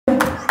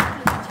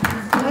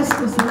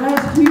us the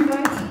last few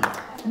nights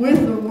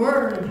with the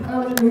Word.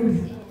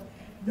 Hallelujah.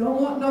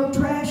 Don't want no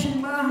trash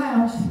in my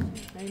house.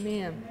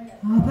 Amen.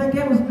 I think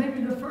that was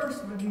maybe the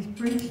first one he's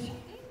preached.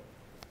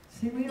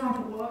 Seemed like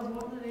it was,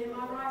 wasn't it? Am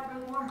I right,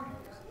 Brother Mark?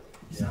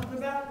 Something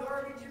about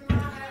garbage in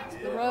my house.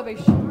 The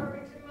rubbish.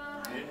 Garbage in my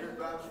house.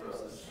 Rubbish.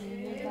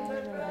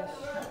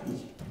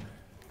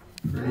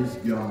 Praise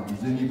God.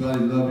 Does anybody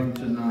love him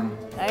tonight?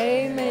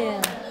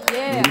 Amen.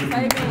 Yes,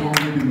 amen.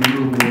 Give him a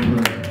little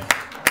more praise.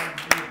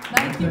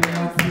 Thank you. One thing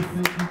I think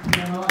you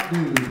cannot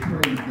do is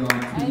praise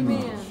God too Amen.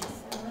 much.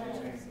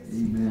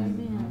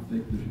 Amen. I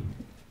think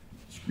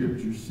the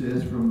scripture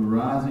says from the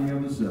rising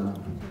of the sun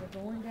To the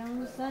going down of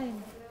the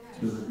same.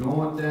 to the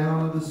going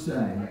down of the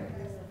same,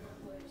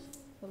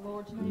 The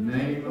Lord's the name.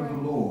 name of the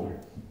Lord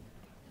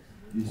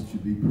is to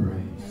be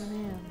praised.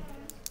 Amen.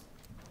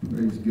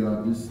 Praise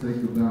God. Just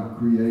think about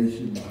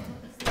creation.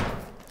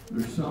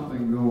 There's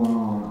something going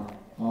on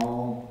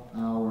all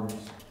hours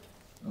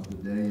of the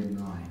day and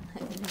night.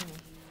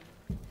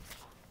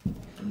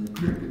 When the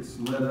crickets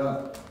let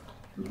up,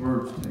 the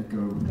birds take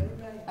over.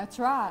 That's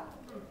right.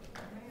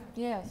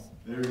 Yes.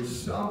 There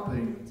is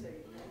something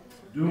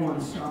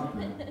doing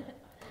something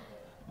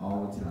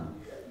all the time.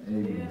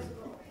 Amen.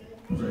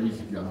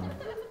 Praise God.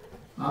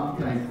 I'm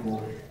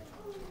thankful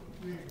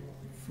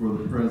for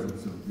the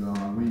presence of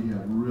God. We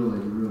have really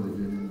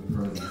been in the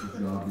presence of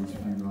God these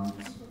few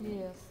months.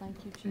 Yes, thank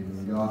you, And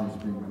Jesus. God has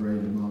been great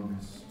among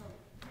us.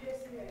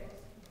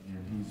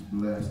 And he's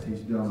blessed. He's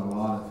done a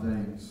lot of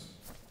things.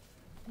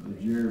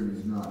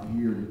 Jeremy's not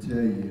here to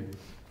tell you,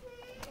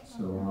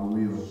 so I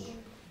will.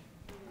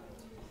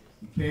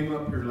 He came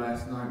up here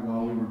last night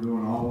while we were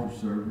doing altar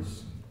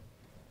service.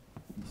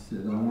 He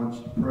said, I want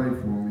you to pray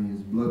for me.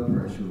 His blood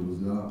pressure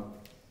was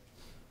up,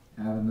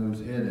 having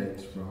those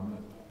headaches from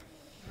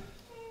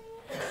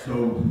it.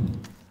 So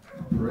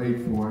I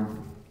prayed for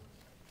him.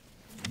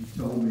 He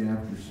told me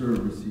after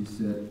service, he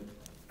said,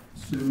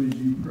 as soon as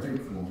you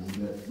prayed for me,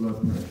 that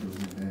blood pressure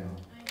went down.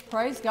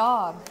 Praise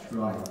God. That's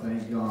right.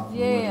 Thank God for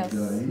Yes.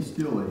 what he's done. He's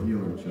still a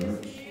healer,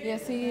 church.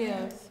 Yes, He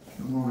is.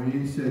 Come on,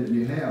 he said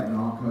you have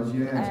not because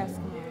you asked Ask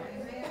not. me.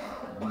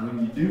 And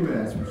when you do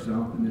ask for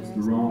something, it's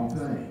the wrong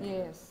thing.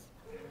 Yes.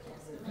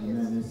 And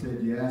then they said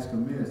you ask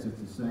amiss. It's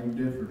the same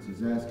difference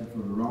as asking for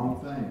the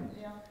wrong thing.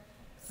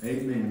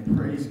 Amen.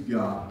 Praise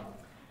God.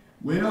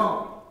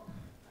 Well,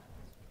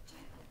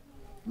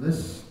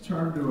 let's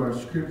turn to our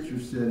scripture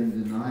setting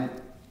tonight.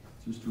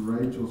 Sister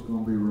Rachel's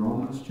going to be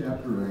Romans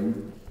chapter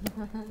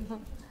 8,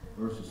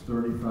 verses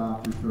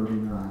 35 through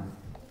 39.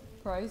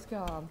 Praise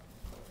God.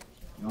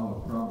 Y'all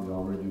have probably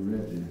already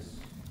read this,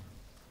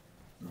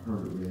 or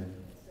heard it read.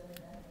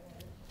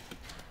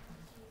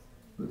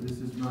 But this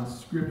is my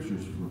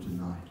scriptures for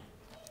tonight.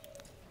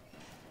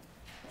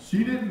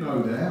 She didn't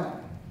know that,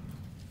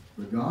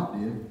 but God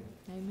did.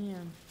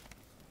 Amen.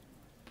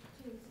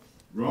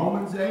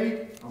 Romans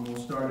 8, I'm going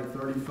to start at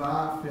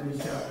 35, finish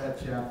out that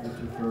chapter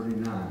to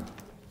 39.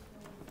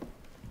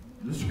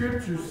 The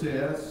scripture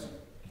says,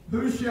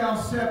 who shall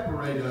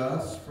separate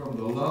us from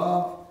the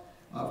love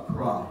of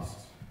Christ?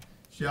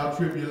 Shall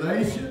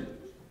tribulation,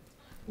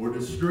 or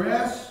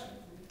distress,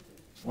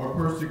 or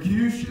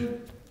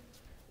persecution,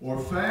 or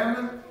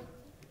famine,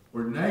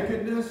 or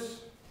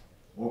nakedness,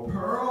 or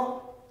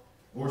peril,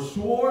 or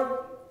sword?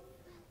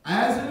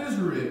 As it is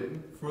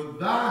written, for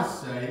thy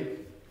sake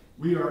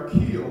we are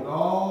killed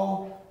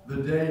all the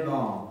day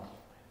long.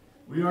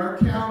 We are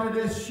counted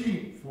as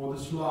sheep for the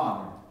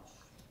slaughter.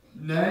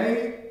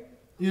 Nay,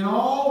 in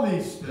all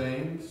these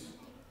things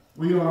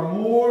we are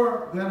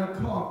more than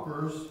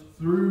conquerors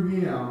through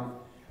him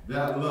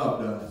that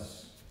loved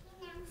us.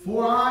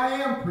 For I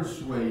am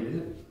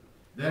persuaded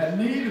that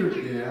neither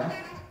death,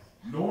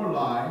 nor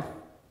life,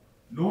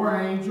 nor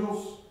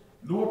angels,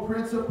 nor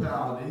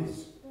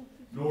principalities,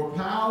 nor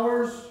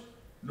powers,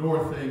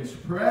 nor things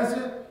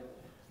present,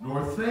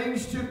 nor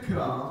things to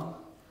come,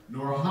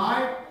 nor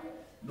height,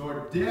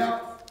 nor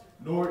depth,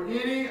 nor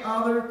any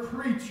other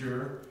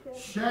creature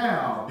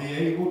shall be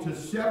able to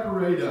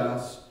separate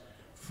us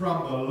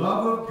from the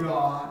love of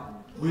God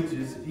which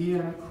is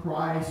in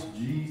Christ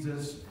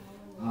Jesus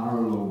our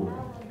Lord.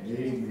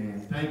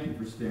 Amen. Thank you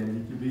for standing.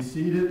 You can be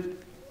seated.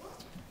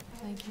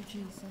 Thank you,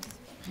 Jesus.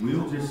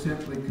 We'll just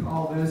simply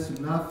call this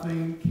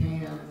Nothing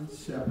Can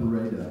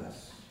Separate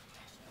Us.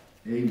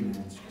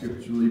 Amen.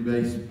 Scripturally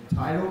based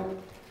title.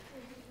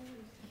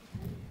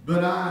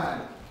 But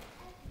I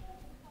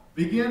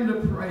begin to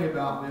pray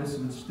about this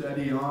and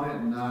study on it,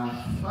 and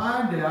I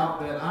find out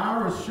that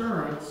our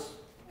assurance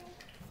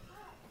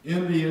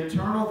in the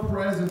eternal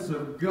presence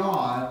of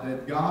God,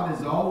 that God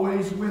is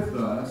always with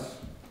us,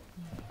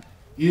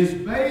 is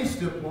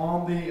based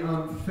upon the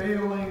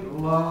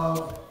unfailing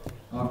love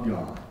of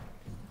God.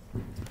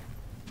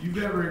 If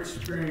you've ever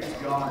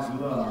experienced God's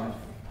love,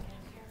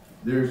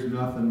 there's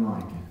nothing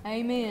like it.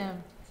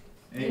 Amen.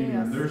 Amen.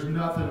 Yes. There's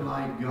nothing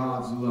like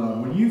God's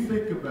love. When you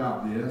think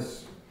about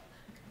this,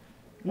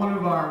 one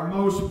of our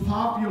most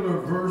popular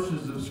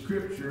verses of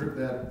Scripture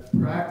that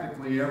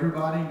practically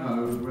everybody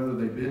knows, whether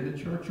they've been to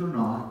church or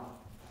not,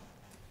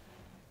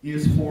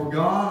 is for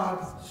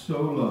God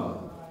so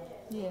loved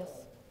Yes.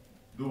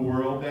 the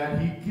world that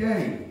he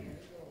gave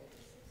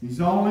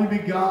his only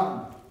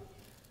begotten.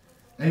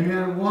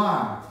 Amen.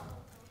 Why?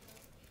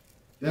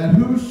 That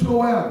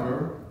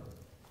whosoever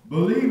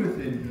believeth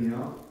in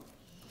him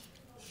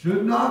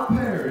should not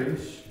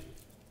perish.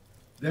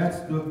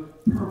 That's the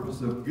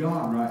purpose of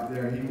God right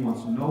there. He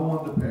wants no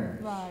one to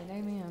perish. Right.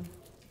 Amen.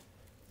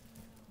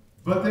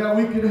 But that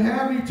we can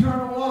have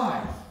eternal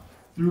life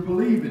through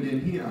believing in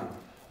him.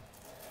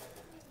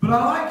 But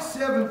I like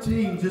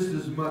 17 just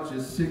as much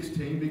as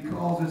 16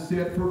 because it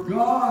said, for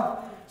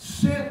God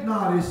sent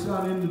not his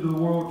Son into the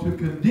world to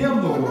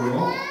condemn the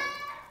world,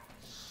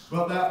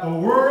 but that the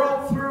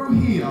world through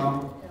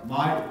him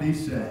might be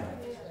saved.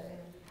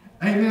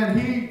 Amen.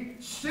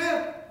 He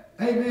sent,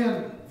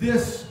 amen,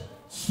 this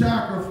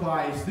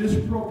sacrifice,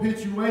 this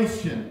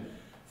propitiation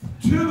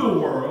to the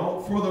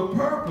world for the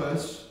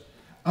purpose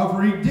of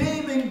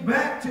redeeming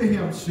back to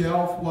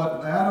himself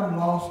what Adam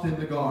lost in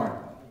the garden.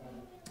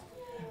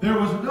 There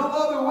was no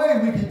other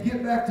way we could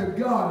get back to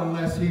God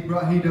unless he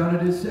done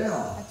it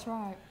himself. That's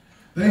right.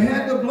 They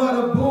had the blood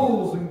of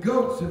bulls and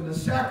goats and the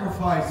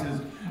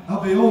sacrifices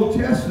of the Old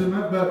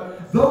Testament,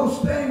 but those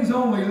things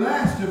only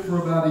lasted for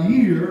about a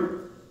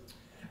year.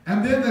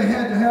 And then they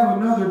had to have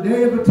another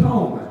Day of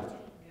Atonement.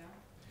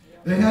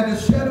 They had to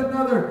shed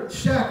another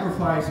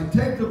sacrifice and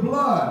take the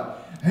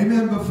blood,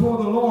 amen, before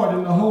the Lord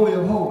in the Holy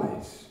of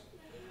Holies.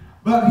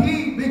 But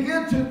he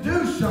began to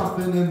do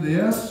something in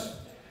this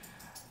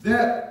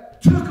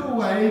that took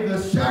away the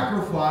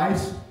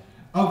sacrifice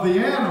of the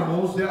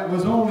animals that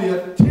was only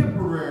a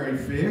temporary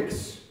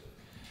fix.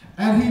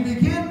 And he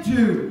began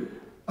to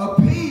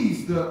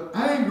appease the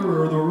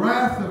anger or the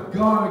wrath of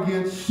God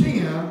against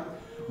sin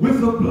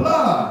with the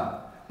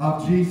blood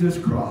of Jesus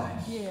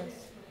Christ. Yes.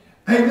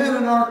 Amen.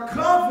 And our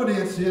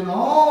confidence in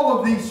all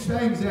of these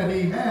things that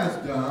he has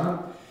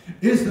done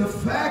is the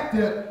fact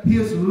that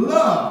his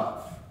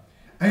love,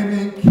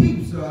 amen,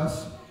 keeps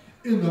us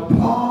in the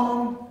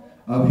palm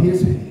of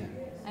his hand.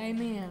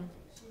 Amen.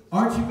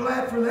 Aren't you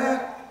glad for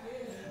that?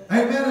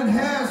 Amen. And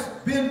has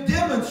been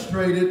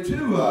demonstrated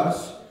to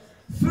us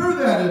through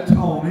that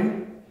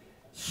atoning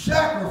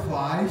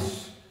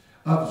sacrifice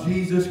of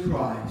Jesus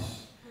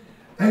Christ.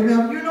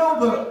 Amen. You know,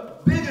 the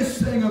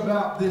biggest thing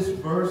about this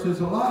verse is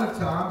a lot of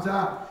times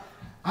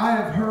I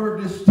have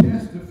heard this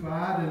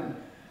testified and,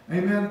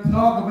 amen,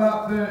 talk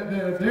about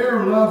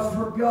their love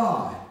for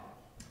God.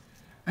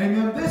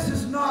 Amen. This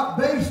is not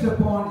based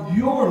upon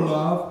your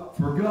love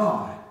for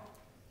God.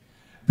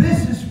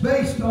 This is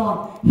based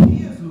on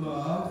his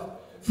love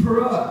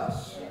for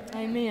us.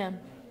 Amen.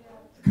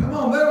 Come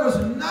on, there was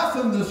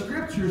nothing the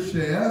scripture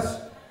says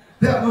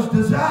that was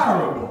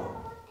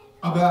desirable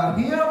about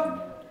him,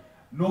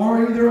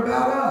 nor either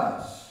about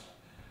us.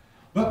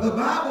 But the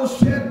Bible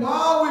said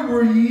while we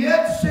were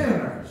yet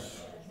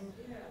sinners,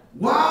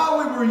 while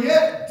we were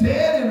yet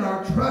dead in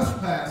our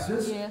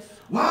trespasses, Yes.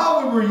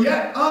 while we were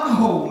yet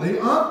unholy,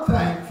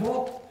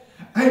 unthankful,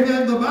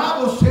 amen, the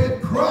Bible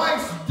said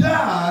Christ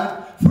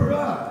died for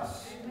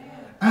us.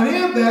 And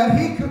in that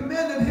he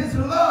commended his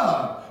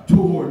love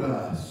toward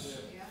us.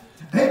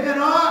 Amen.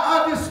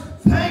 I'm just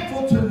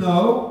thankful to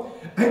know,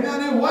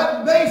 amen, it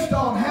wasn't based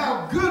on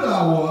how good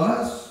I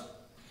was.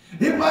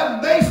 It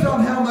wasn't based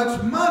on how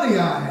much money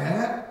I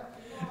had.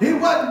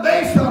 It wasn't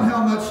based on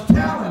how much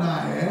talent I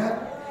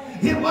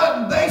had. It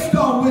wasn't based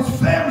on which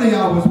family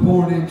I was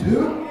born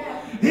into.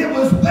 It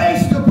was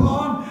based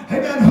upon,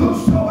 amen,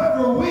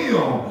 whosoever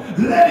will,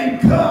 let him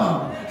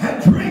come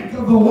and drink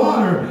of the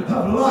water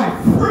of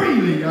life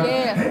freely.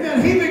 Yes.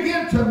 Amen. He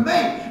began to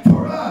make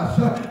for us,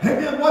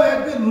 amen, what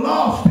had been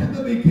lost in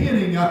the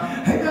beginning.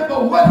 Amen.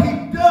 But what he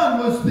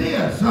done was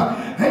this.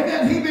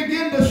 Amen. He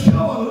began to show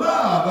a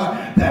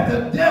love that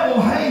the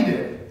devil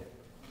hated.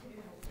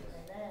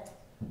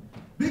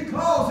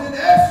 Because in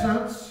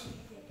essence,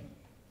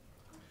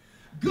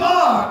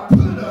 God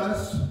put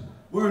us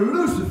where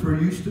Lucifer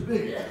used to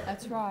be.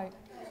 That's right.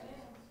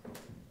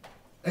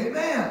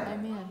 Amen.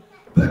 Amen.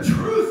 The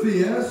truth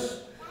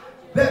is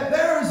that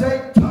there is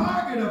a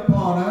target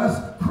upon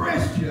us,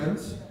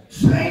 Christians,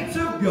 saints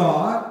of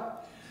God,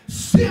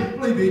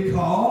 simply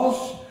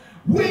because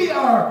we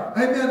are,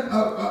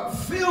 amen,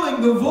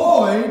 filling the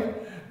void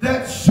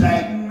that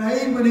Satan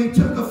made when he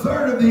took a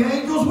third of the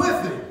angels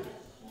with him.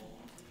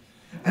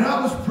 And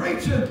I was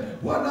preaching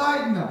one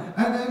night,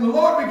 and then the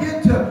Lord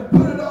began to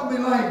put it on me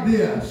like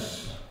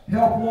this.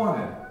 Help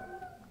wanted.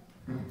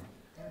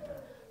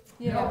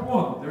 Yeah. Help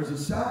wanted. There's a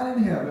sign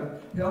in heaven,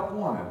 help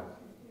wanted.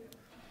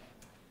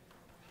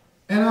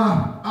 And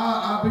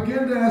I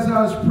began to, as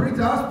I was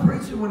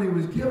preaching when he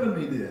was giving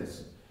me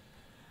this.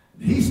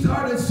 He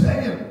started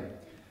saying,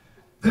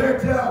 there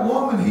to that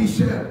woman, he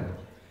said,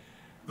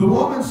 the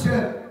woman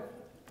said,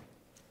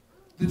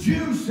 the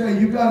Jews say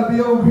you got to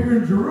be over here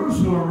in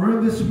Jerusalem or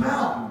in this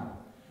mountain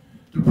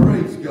to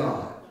praise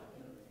God.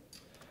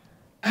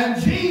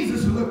 And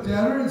Jesus looked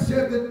at her and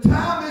said, the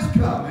time is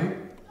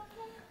coming,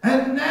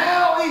 and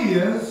now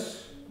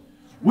is,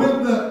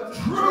 when the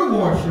true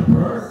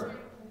worshiper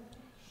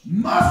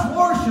must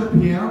worship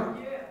him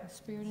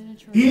Spirit and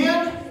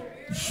in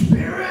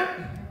spirit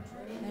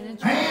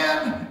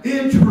and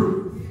in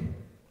truth.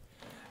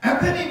 And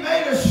then he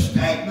made a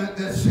statement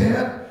that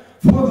said,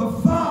 for the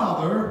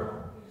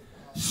Father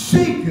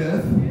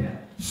seeketh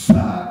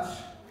such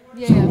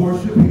to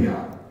worship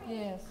him.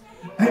 Yes.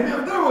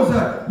 Amen. There was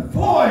a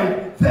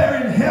void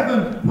there in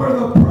heaven where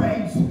the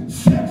praise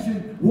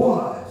section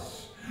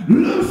was.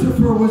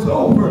 Lucifer was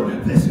over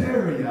this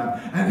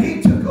area, and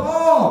he took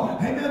all,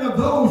 amen, of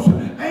those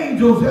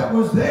angels that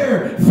was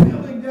there,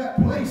 filling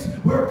that place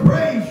where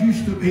praise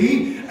used to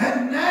be.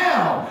 And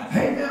now,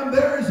 amen,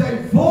 there is a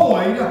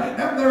void,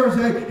 and there is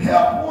a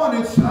help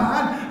wanted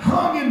sign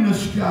hung in the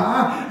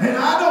sky. And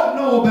I don't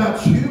know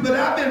about you, but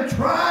I've been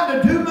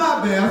trying to do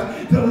my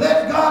best to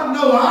let God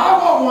know I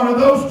want one of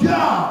those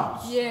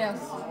jobs. Yes.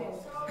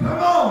 Come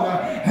on.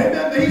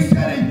 Amen. He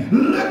said he's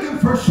looking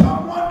for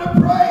someone to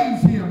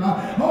praise him.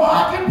 Oh,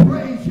 I can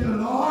praise you,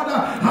 Lord.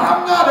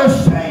 I'm not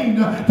ashamed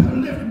to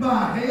lift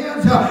my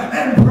hands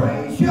and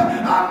praise you.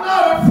 I'm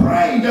not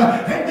afraid,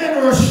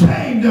 amen, or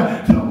ashamed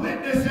to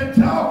witness and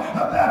talk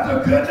about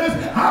the goodness.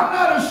 I'm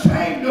not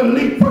ashamed to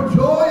leap for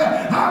joy.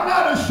 I'm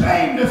not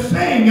ashamed to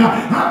sing.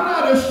 I'm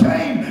not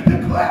ashamed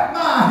to clap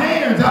my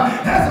hands.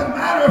 As a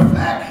matter of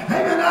fact,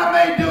 amen, I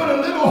may do it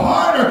a little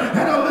harder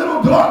and a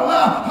little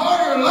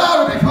harder and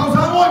louder because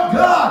I want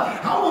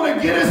God. I want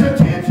to get his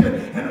attention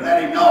and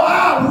let him know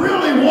I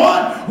really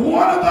want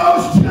one of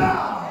those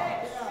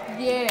jobs.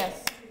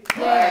 Yes.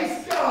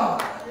 Praise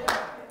God.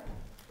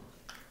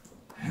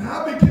 And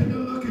I began to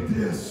look at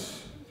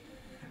this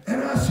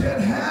and I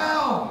said,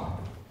 how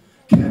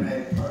can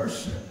a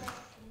person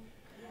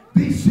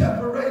be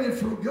separated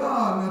from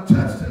God? And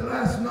I touched it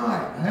last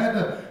night. I had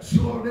to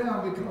slow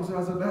down because I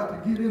was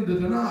about to get into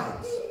the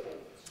night.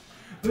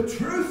 The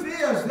truth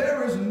is,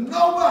 there is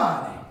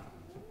nobody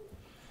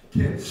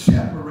can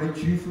separate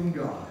you from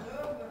God.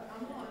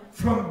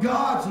 From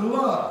God's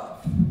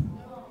love.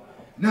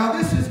 Now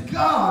this is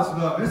God's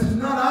love. This is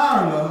not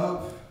our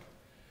love.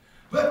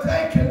 But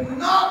they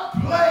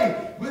cannot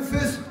play with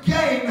this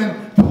game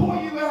and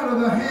pull you out of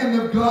the hand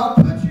of God,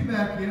 put you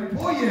back in,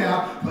 pull you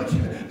out, put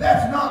you.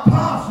 That's not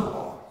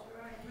possible.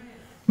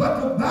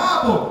 But the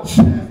Bible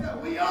says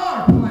that we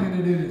are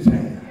planted in his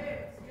hand.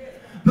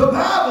 The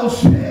Bible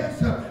says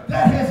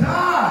that his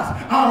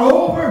eyes are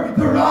over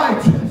the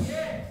righteous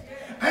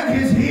and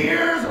his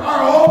ears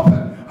are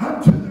open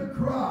unto their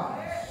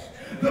cries.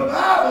 The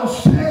Bible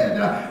said,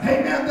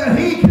 amen, that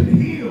he can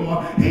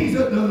heal. He's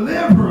a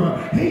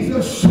deliverer. He's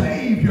a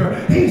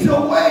savior. He's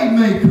a way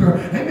maker.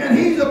 Amen.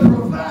 He's a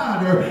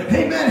provider.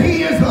 Amen.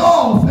 He is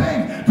all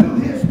things to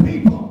his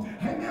people.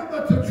 Amen.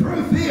 But the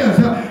truth is,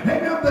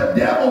 amen, the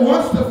devil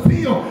wants to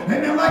feel,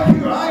 amen, like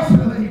you're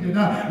isolated,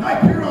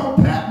 like you're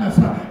on Patmos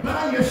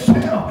by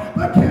yourself.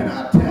 But can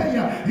I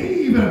tell you,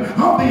 even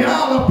on the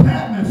Isle of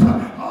Patmos,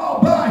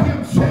 all by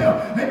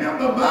himself, amen,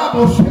 the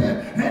Bible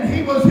said, and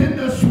he was in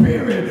the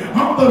Spirit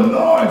on the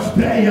Lord's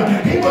day.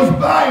 He was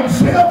by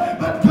himself,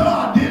 but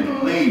God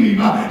didn't leave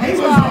him. He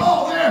was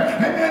all there,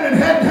 amen,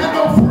 and hadn't had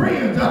no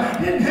friends,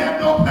 didn't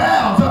have no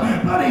pals,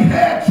 but he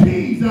had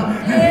Jesus,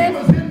 and he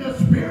was in the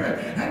Spirit,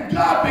 and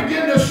God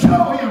began to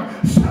show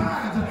him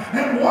signs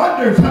and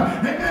wonders,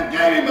 and then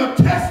gave him a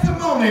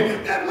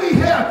testimony that we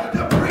have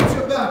to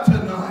preach about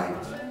tonight.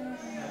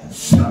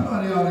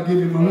 Somebody ought to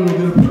give him a little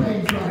bit of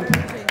praise right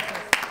there.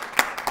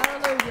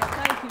 Hallelujah.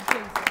 Thank you,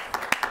 Jesus.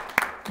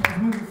 Because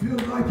when it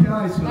feels like you're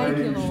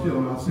isolated, you're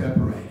still not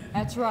separated.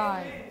 That's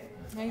right.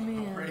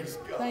 Amen. Praise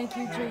God. Thank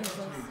you,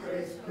 Jesus.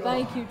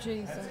 Thank you,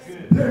 Jesus.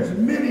 There's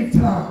many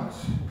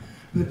times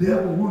the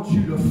devil wants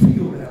you to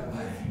feel that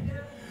way.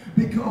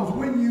 Because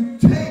when you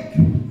take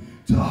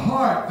to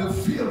heart the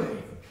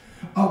feeling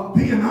of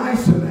being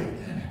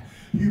isolated,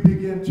 you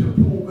begin to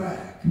pull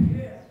back.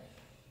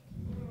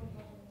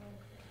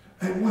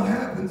 And what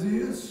happens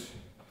is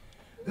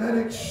that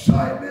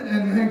excitement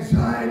and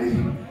anxiety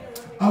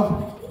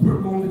of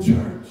we're going to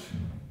church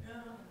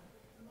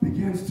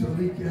begins to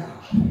leak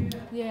out.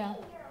 Yeah.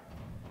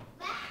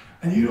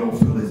 And you don't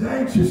feel as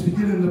anxious to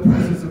get in the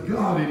presence of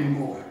God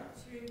anymore.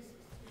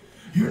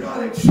 You're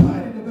not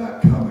excited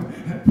about coming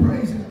and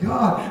praising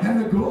God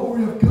and the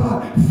glory of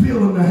God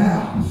filling the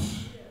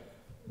house.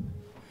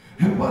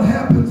 And what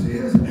happens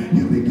is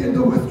you begin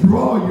to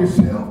withdraw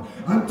yourself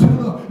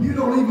until you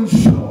don't even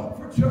show up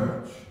for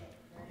church.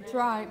 That's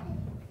right.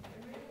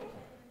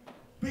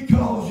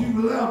 Because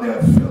you've allowed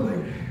that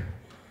feeling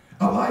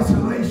of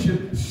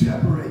isolation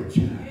separate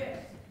you.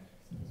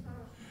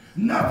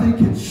 Nothing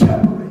can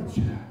separate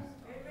you.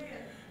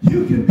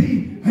 You can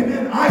be,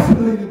 amen,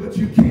 isolated, but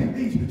you can't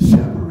be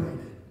separated.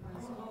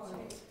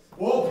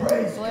 Oh,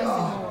 praise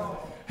God.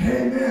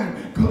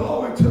 Amen.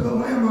 Glory to the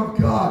Lamb of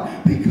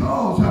God.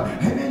 Because,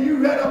 amen, you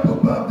read up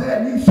above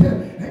that and you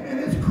said, amen,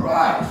 it's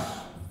Christ.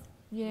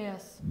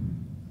 Yes.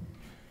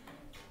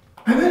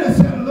 And then it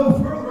said a little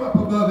further up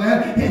above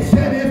that, it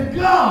said, if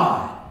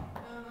God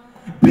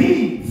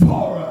be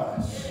for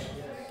us,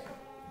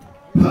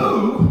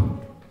 who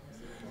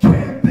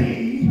can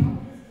be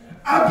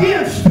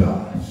against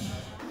us?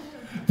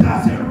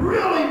 Does it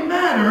really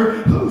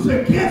matter who's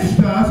against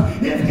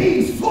us if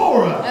he's for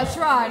That's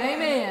right.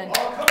 Amen.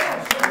 Oh, come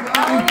on,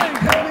 somebody.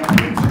 Help me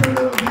preach here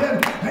a little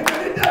bit. And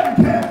it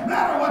doesn't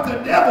matter what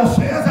the devil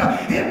says.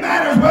 It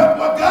matters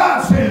what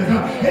God says.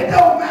 It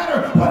don't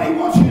matter what he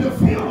wants you to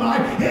feel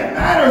like. It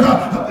matters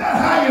about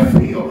how you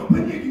feel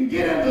when you can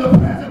get into the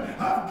presence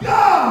of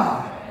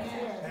God.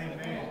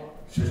 Amen.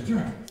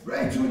 Sister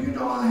Rachel, you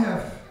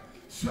know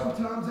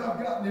sometimes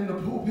I've gotten in the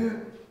pulpit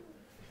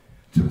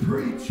to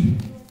preach.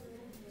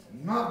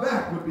 My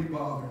back would be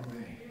bothering me.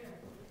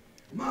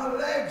 My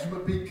legs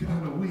would be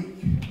kind of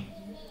weak.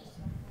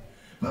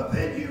 But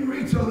then you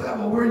reach a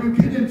level where you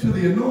get into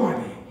the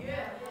anointing.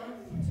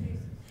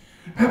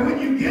 And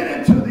when you get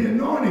into the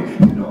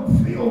anointing, you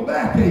don't feel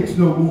backaches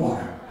no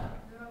more.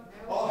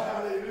 Oh,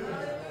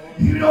 hallelujah.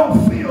 You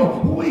don't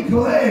feel weak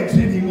legs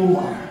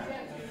anymore.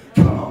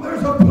 Come on,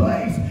 there's a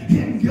place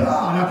in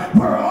God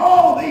where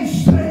all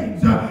these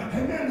things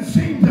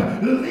seem to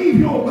leave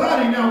your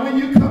body. Now, when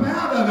you come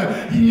out of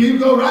it, you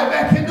go right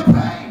back into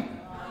pain.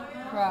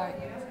 Right.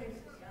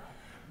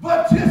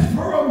 But just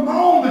for a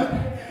moment,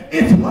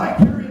 it's like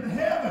you're in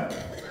heaven.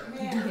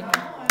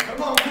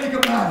 Come on, think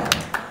about it.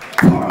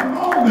 For a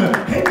moment,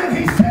 amen,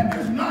 he said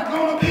there's not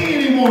going to be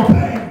any more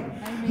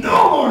pain.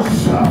 No more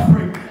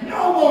suffering.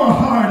 No more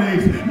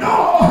heartaches.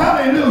 No,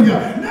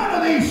 hallelujah. None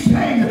of these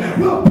things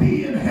will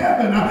be in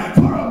heaven.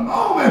 For a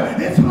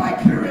moment, it's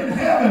like you're in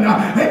heaven.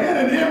 Amen.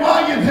 And then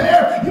while you're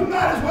there, you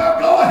might as well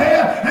go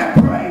ahead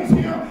and praise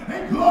him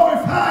and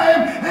glorify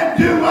him and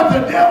do what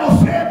the devil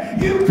said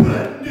you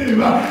couldn't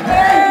do.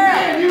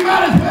 Amen. You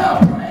might as well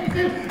praise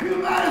him. You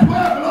might as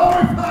well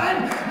glorify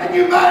him. And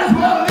you might as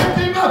well lift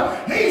him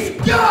up. He's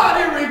God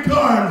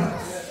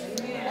irregardless.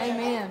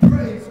 Amen.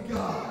 Praise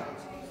God.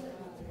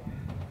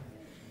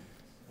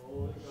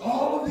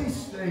 All of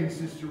these things,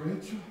 Sister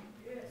Rachel,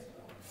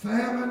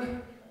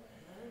 famine,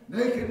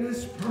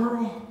 nakedness,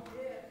 peril,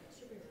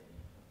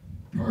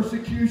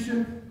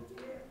 persecution,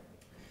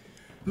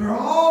 they're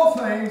all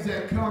things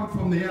that come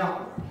from the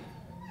outward.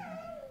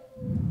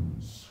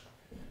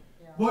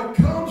 What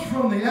comes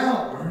from the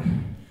outward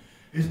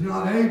is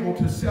not able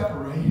to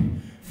separate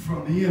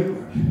from the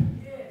inward.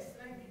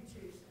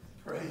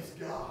 Praise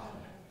God.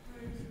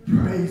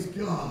 Praise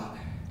God.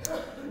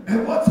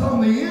 And what's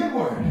on the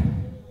inward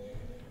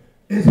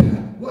is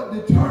what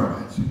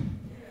determines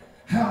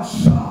how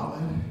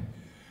solid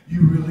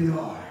you really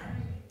are.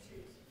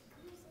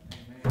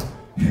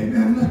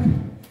 Amen. Look,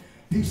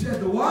 he said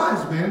the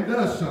wise man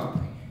does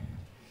something.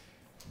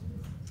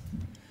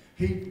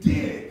 He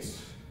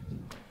digs,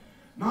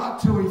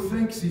 not till he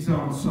thinks he's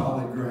on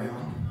solid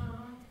ground,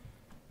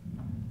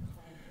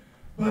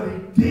 but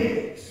he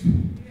digs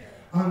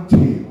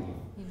until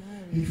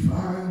he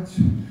finds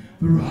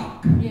the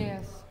rock.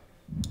 Yes.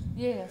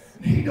 Yes.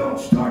 He don't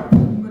start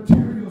putting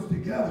materials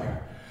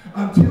together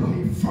until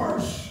he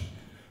first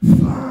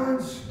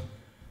finds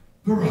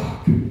the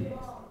rock.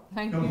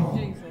 Thank Come you, on.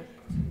 Jesus.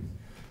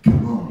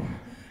 Come on.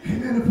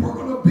 Amen. If we're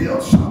going to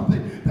build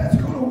something that's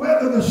going to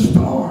weather the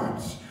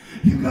storms,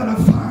 you got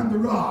to find the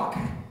rock.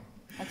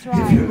 That's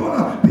right. If you're going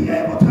to be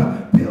able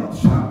to build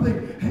something,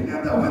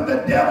 amen, that when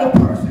the devil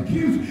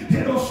persecutes,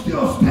 it'll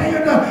still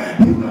stand up.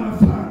 You got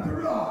to find the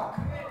rock.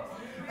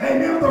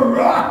 Amen. The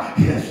rock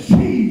is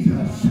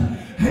Jesus.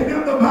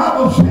 Amen. The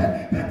Bible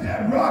said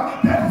that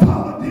rock that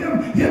followed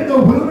them in the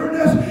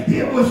wilderness,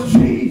 it was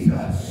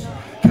Jesus.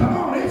 Come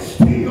on, it's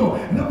steel.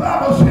 And the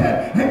Bible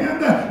said, amen,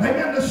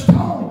 the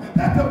stone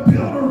that the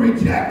builder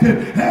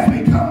rejected has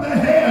become the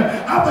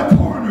head of the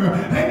corner.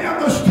 Amen.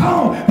 The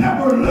stone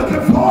that we're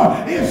looking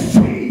for is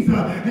Jesus.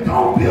 And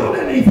don't build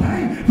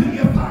anything till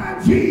you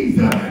find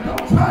Jesus.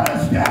 Don't try to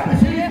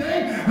establish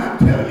anything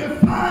until you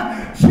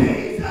find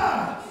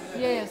Jesus.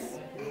 Yes.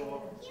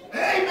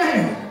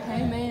 Amen.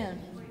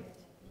 Amen.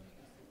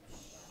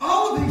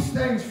 All of these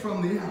things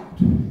from the out,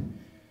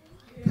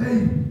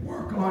 they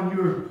work on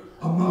your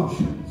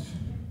emotions.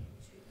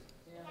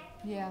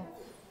 Yeah.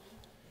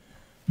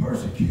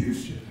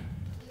 Persecution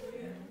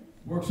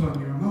works on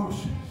your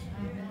emotions.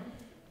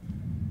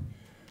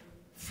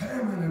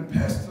 Famine and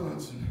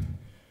pestilence and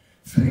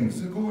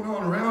things that are going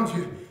on around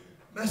you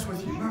mess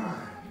with your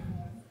mind.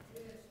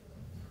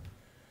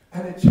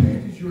 And it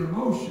changes your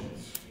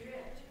emotions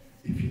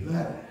if you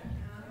let it.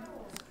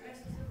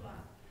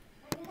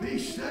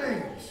 These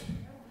things,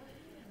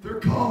 they're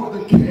called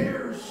the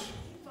cares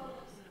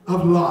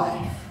of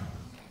life.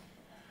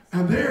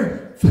 And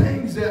they're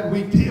things that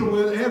we deal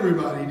with,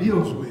 everybody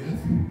deals with.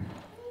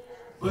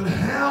 But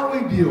how we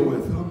deal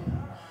with them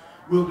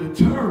will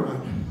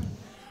determine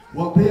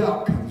what the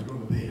outcome's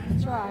going to be.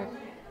 That's right.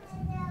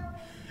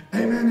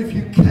 Amen. If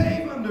you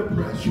cave under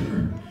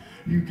pressure,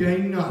 you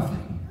gain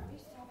nothing.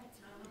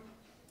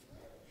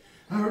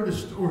 I heard a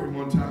story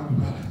one time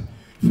about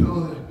a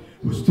fellow that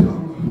was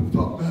talking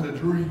about a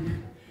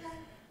dream.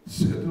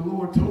 Said the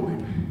Lord told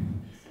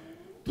him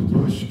to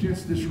push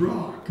against this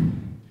rock.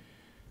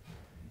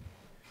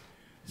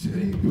 Said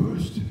he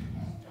pushed.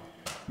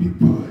 He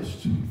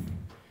pushed.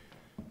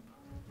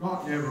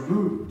 Rock never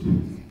moved.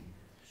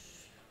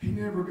 He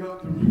never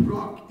got the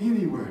rock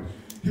anywhere.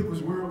 It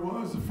was where it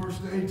was the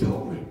first day he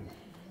told me.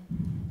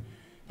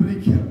 But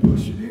he kept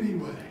pushing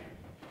anyway.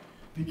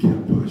 He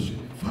kept pushing.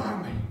 And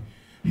finally,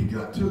 he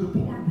got to the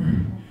point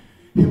where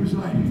he was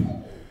like,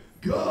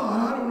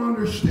 God, I don't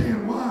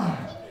understand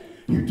why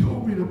you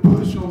told me to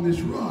push on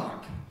this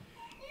rock.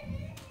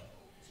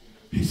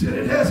 He said,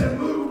 it hasn't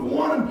moved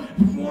one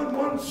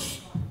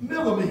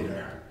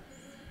millimeter.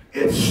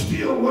 It's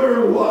still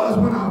where it was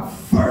when I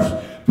first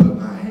put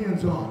my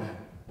hands on it.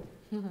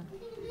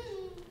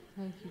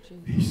 Thank you,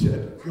 Jesus. He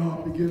said,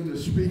 God began to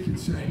speak and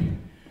say,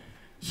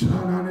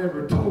 son, I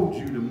never told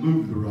you to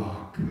move the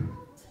rock.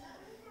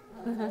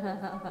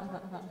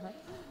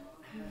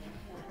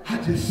 I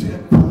just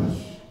said push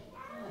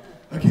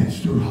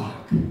against the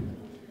rock.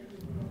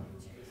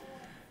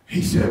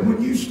 He said, when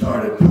you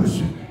started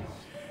pushing,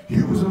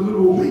 you was a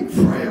little weak,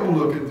 frail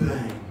looking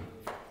thing.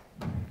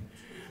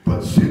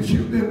 But since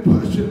you've been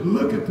pushing,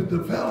 look at the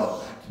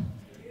development.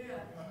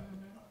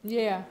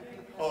 Yeah.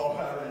 Oh,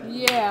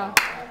 hallelujah. Yeah.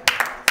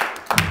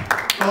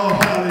 Oh,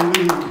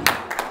 hallelujah.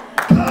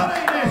 God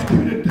ain't asked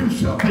you to do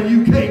something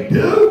you can't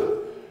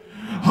do.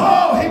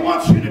 All he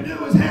wants you to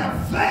do is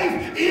have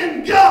faith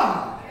in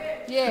God.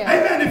 Yeah.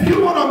 Amen. If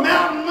you want a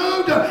mountain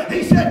moved,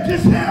 he said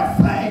just have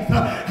faith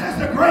as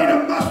the grain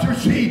of mustard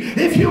seed.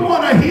 If you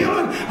want a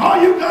healing,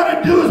 all you got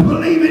to do is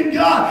believe in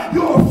God.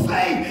 Your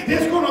faith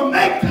is going to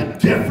make the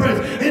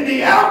difference in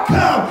the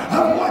outcome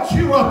of what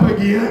you're up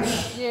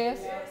against. Yes.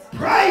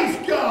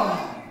 Praise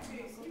God.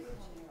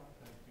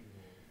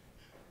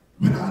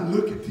 When I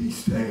look at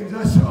these things,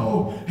 I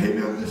saw,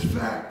 amen, this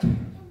fact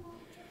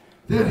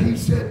that he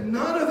said,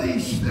 none of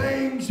these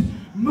things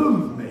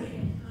move me.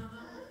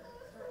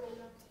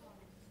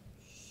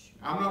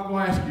 I'm not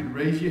going to ask you to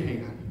raise your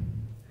hand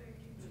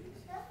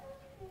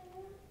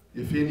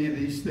if any of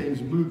these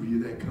things move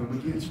you that come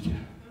against you.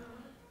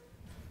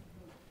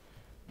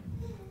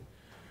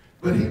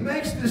 But he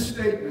makes this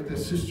statement that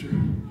Sister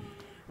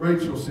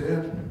Rachel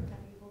said,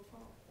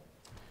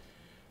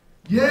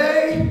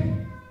 yea,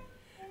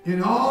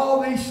 in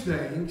all these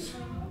things,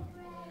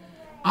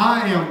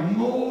 I am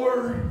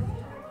more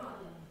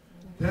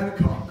than a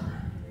conqueror.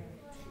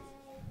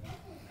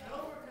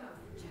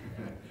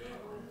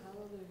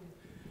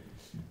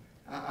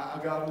 I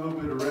got a little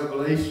bit of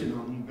revelation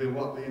on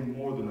what being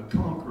more than a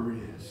conqueror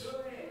is.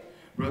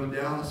 Brother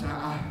Dallas,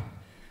 I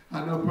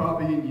know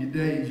probably in your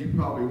days you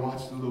probably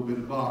watched a little bit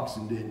of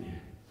boxing, didn't you?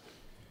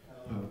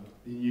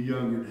 In your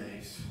younger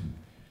days.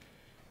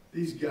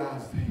 These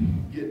guys, they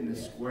get in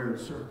this squared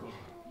circle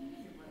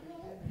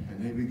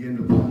and they begin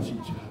to punch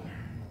each other.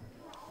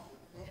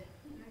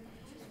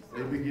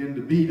 They begin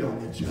to beat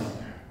on each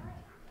other.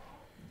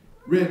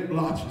 Red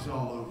blotches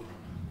all over them.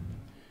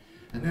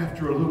 And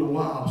after a little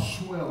while,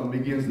 swelling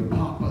begins to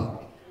pop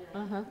up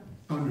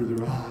under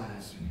their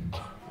eyes. A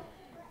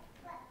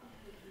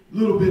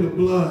little bit of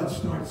blood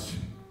starts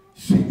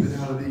seeping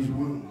out of these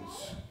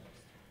wounds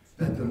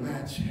that the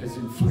match has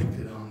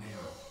inflicted on them.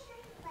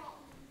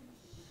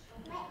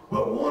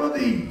 But one of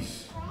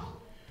these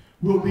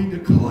will be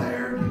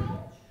declared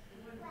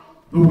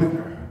the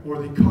winner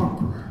or the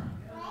conqueror.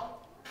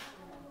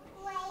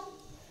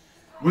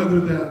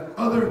 Whether the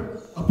other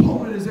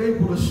opponent is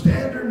able to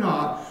stand or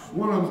not,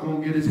 one of them's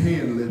going to get his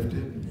hand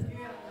lifted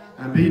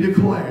and be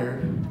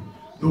declared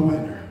the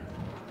winner.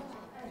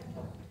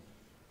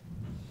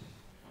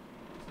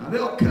 Now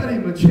they'll cut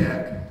him a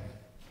check.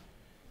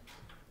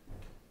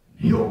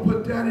 He'll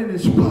put that in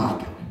his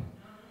pocket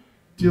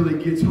till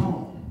he gets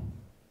home.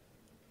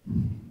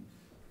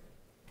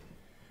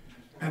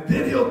 And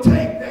then he'll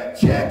take that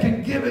check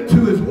and give it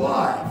to his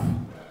wife.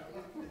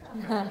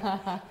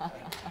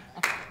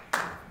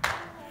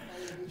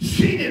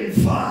 She didn't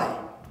fight.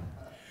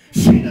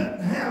 She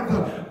doesn't have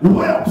the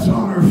whelps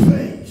on her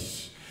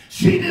face.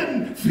 She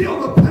didn't feel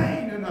the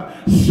pain and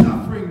the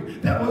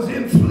suffering that was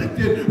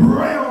inflicted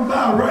round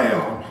by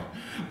round.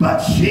 But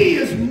she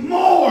is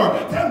more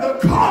than the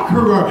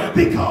conqueror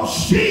because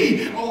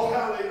she, oh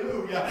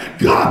hallelujah,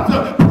 got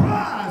the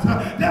prize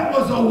that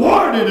was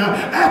awarded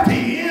at the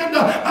end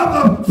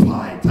of the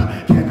fight.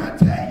 Can I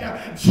tell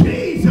you,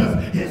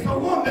 Jesus is the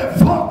one that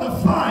fought the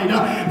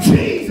fight.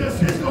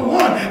 Jesus is the one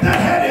that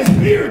had his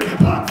beard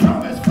plucked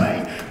from his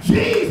face.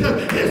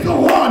 Jesus is the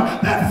one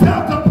that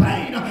felt the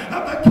pain of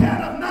the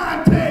cat of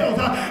nine tails.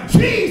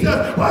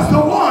 Jesus was the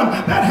one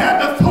that had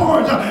the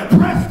thorns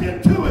pressed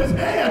into his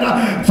head.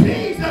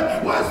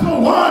 Jesus was the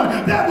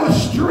one that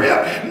was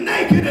stripped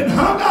naked and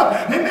hung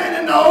up,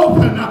 amen, in the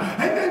open.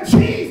 Amen.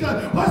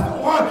 Jesus was the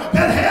one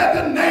that had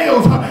the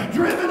nails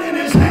driven in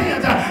his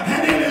hands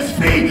and in his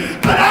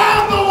feet. But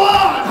I'm the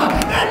one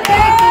that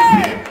got the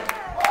victory.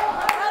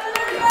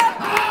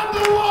 I'm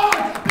the one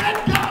that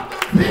got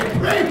the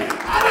victory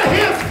out of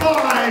his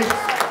voice.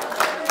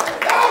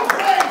 Oh,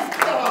 praise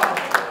God.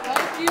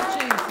 Thank you,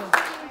 Jesus.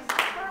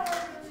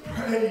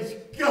 Praise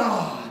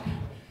God.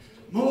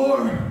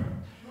 More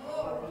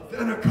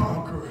than a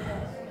conqueror.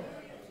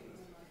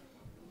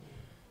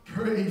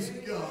 Praise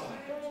God.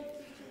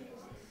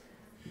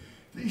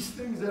 These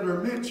things that are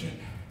mentioned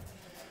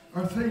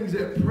are things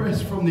that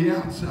press from the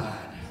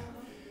outside.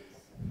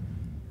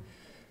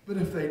 But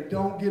if they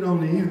don't get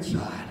on the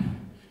inside,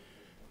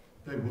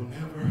 they will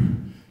never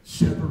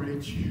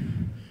separate you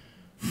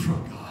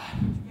from God.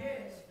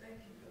 Yes, thank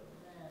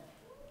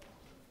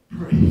you.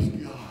 Praise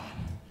God.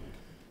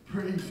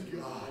 Praise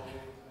God.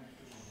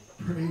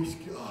 Praise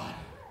God.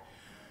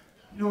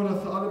 You know what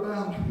I thought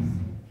about?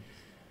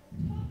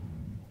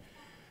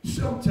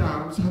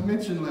 Sometimes, I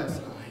mentioned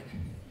last night,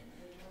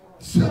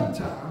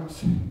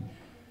 sometimes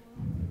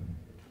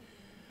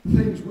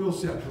things will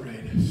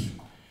separate us.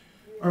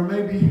 Or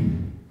maybe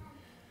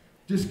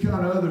just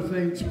kind of other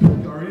things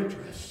pique our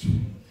interest.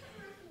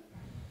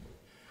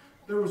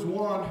 There was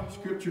one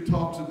scripture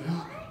talks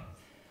about,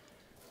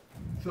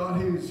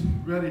 thought he was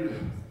ready to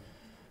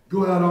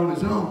go out on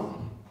his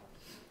own.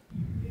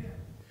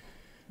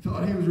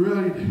 Thought he was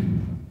ready to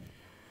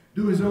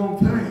do his own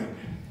thing.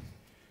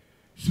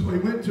 So he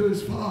went to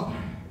his father.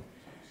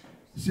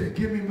 He said,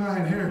 give me my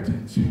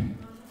inheritance.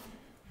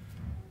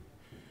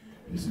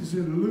 This is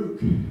in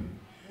Luke,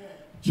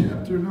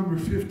 chapter number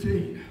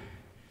 15.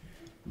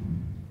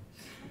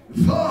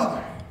 The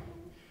father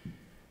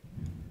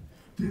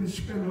didn't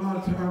spend a lot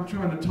of time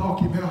trying to talk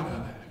him out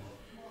of it,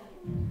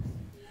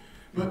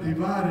 but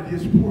divided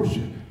his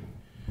portion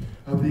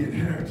of the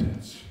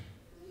inheritance.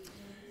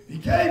 He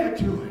gave it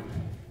to him.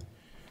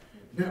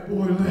 That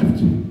boy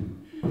left,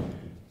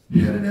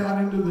 headed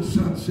out into the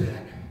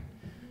sunset.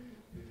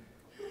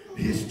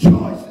 His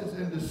choices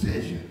and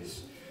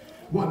decisions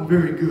wasn't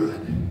very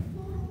good.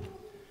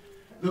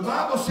 The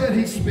Bible said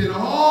he spent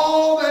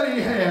all that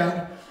he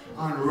had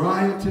on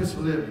riotous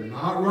living,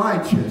 not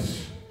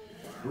righteous,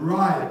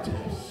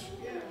 riotous.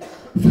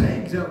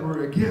 Things that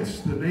were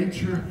against the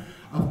nature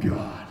of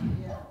God.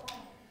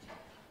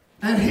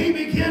 And he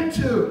began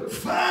to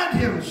find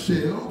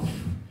himself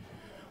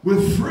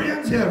with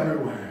friends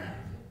everywhere.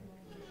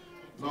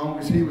 As long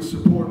as he was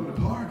supporting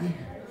the party.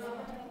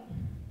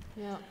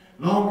 Yeah.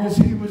 Long as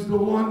he was the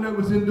one that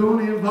was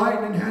doing the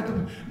inviting and had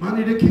the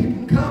money to keep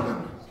him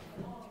coming.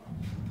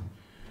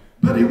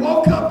 But he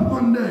woke up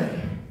one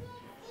day,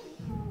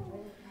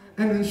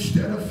 and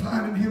instead of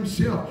finding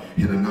himself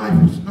in a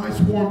nice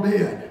warm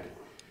bed,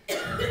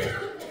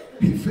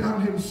 he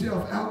found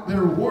himself out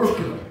there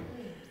working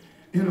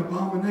in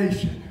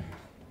abomination.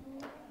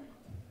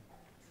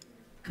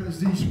 Because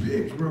these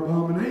pigs were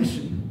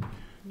abomination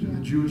to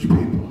the Jewish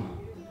people.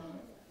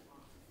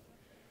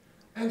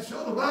 And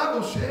so the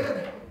Bible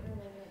said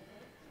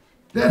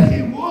that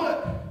he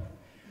would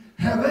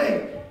have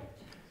ate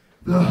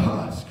the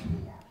husk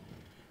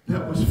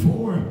that was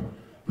for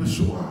the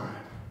swine.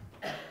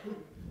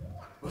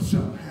 But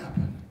something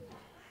happened.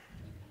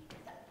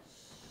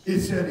 It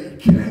said he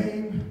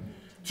came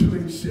to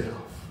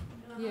himself.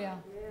 Yeah.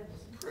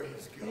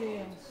 Praise God.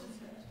 Yes.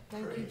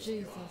 Thank you, Praise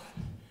Jesus. God.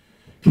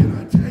 Can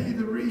I tell you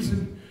the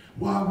reason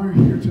why we're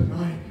here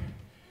tonight?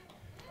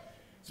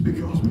 It's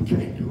because we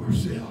came to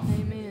ourselves.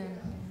 Amen.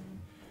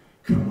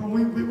 Come on,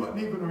 we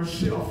wasn't even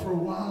ourselves for a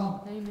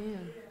while.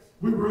 Amen.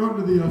 We were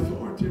under the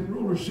authority and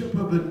rulership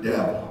of the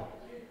devil.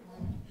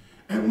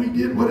 And we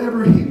did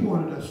whatever he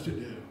wanted us to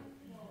do.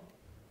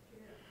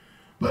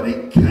 But he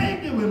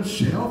came to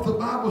himself, the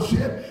Bible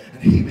said,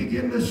 and he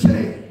began to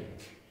say,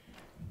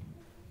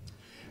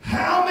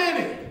 how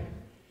many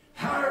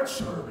hired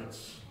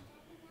servants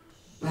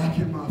back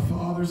in my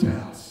father's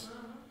house?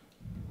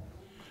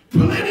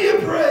 Plenty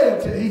of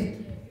bread to eat.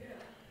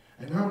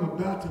 And I'm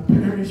about to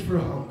perish for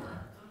hunger.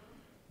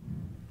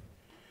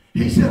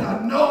 He said,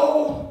 I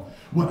know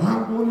what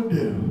I'm going to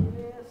do.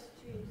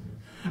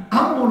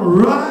 I'm going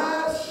to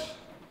rise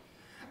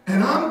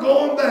and I'm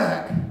going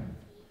back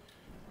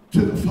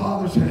to the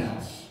Father's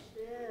house.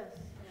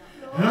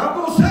 And I'm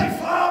going to say,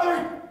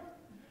 Father,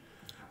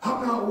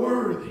 I'm not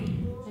worthy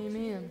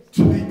Amen.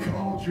 to be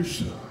called your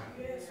son.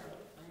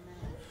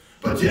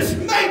 But just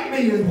make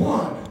me as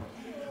one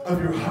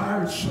of your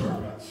hired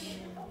servants.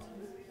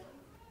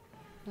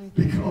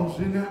 Because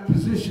in that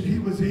position he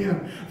was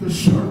in, the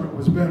servant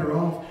was better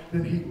off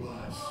than he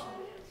was.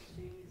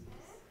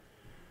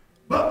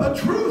 But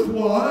the truth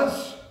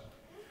was,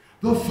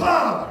 the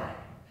father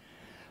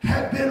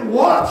had been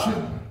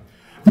watching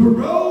the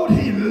road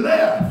he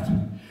left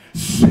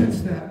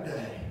since that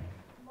day.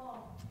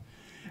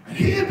 And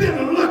he had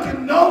been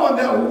looking, knowing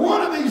that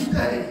one of these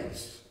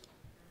days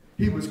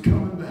he was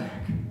coming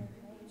back.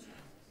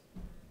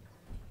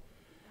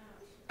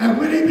 And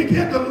when he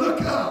began to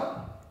look up,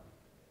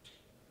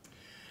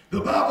 the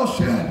Bible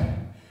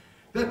said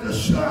that the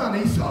son,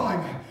 he saw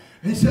him.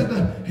 He said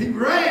that he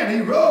ran,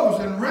 he rose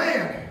and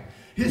ran.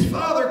 His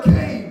father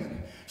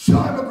came,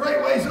 saw him a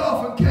great ways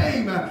off and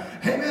came,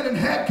 amen, and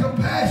had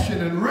compassion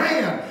and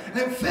ran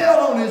and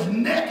fell on his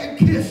neck and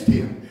kissed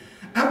him.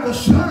 And the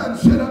son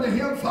said unto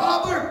him,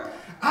 Father,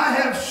 I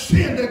have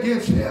sinned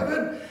against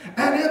heaven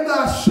and in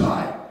thy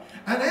sight,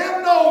 and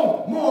am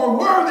no more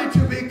worthy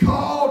to be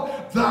called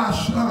thy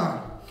son.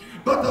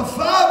 But the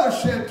father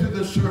said to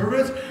the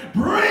servants,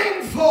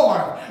 bring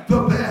forth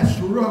the best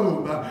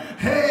robe.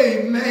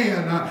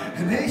 Amen.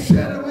 And he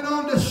said, and went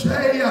on to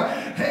say,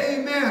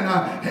 amen.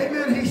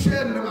 Amen. He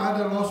said, and I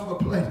done lost my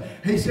place.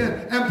 He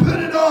said, and put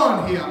it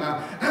on him,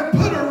 and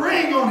put a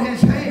ring on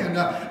his hand,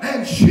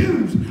 and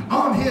shoes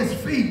on his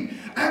feet,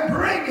 and and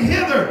bring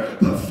hither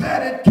the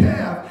fatted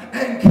calf,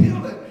 and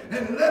kill it,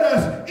 and let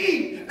us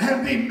eat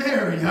and be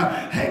merry.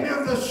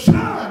 Amen. The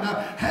son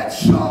had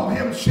saw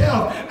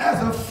himself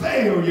as a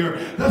failure.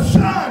 The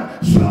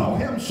son saw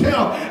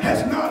himself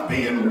as not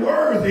being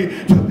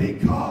worthy to be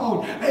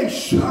called a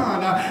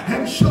son.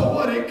 And so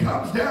what it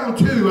comes down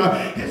to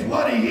is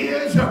what he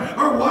is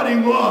or what he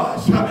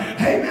was.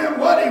 Amen.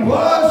 What he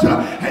was,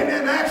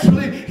 amen,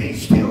 actually he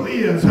still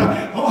is.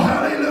 Oh,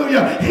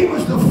 hallelujah. He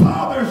was the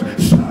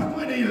Father's son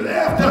when he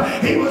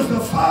left. He was the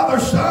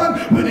Father's son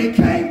when he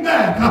came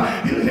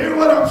back. You hear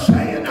what I'm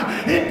saying?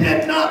 It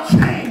did not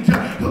change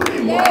who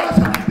he was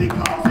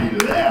because he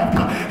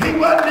left. He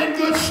wasn't in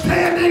good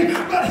standing,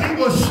 but he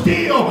was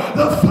still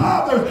the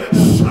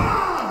Father's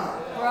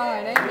son.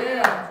 Right,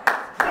 amen.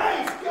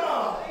 Praise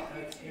God.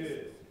 That's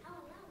good.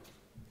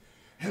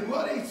 And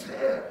what he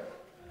said,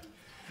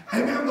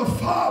 amen, the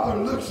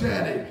Father looks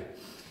at him.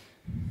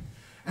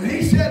 And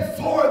he said,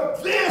 for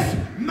this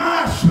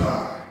my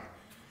son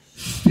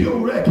still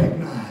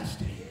recognized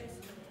him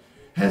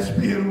as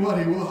being what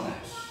he was.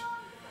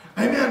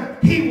 Amen.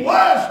 He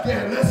was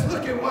dead. Let's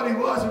look at what he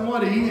was and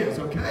what he is,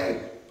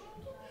 okay?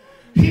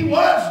 He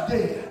was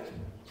dead.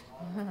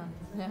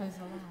 Now he's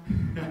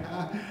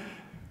alive.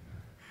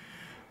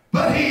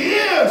 But he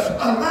is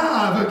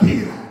alive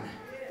again.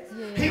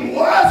 Yes. He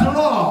was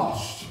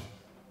lost.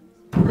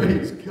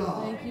 Praise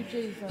God. Thank you,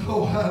 Jesus.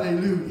 Oh,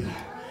 hallelujah.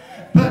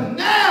 But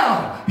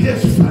now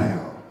he's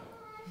found.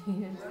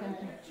 Yes, thank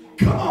you.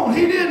 Come on,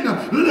 he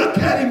didn't look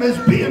at him as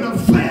being a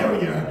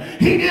failure.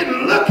 He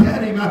didn't look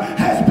at him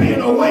as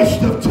being a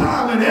waste of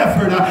time and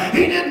effort.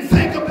 He didn't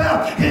think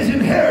about his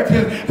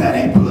inheritance that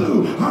he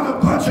blew on a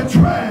bunch of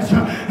trash.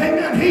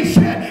 Amen. He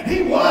said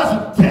he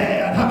was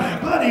dead,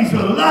 but he's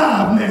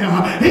alive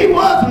now. He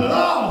was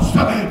lost,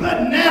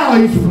 but now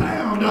he's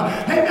found.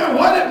 Amen.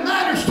 What it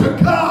matters to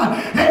God,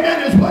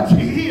 amen, is what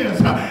he is.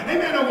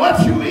 Amen. And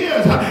what you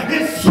is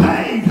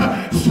saved,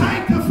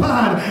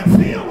 sanctified,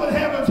 filled with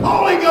heaven's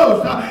Holy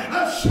Ghost,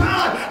 a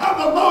son of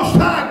the Most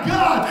High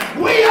God.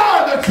 We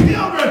are the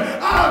children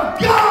of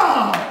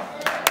God.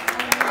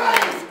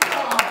 Praise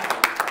God.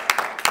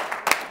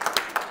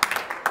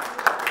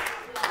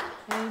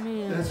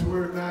 Amen. That's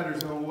where it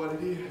matters on what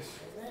it is,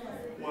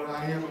 what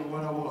I am and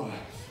what I was.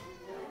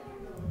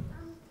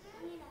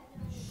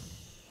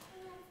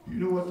 You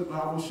know what the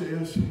Bible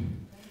says?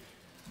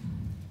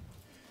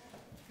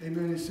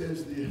 Amen. It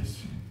says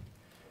this.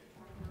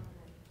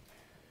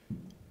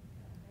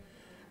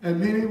 And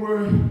many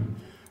were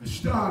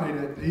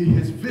astonished at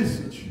his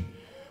visage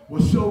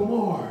was so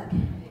marred,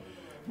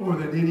 more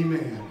than any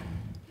man.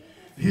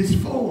 His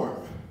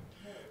form,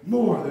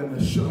 more than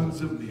the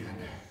sons of men.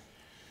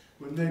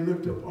 When they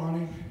looked upon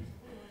him,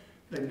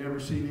 they'd never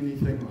seen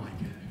anything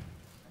like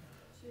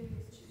it.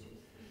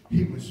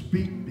 He was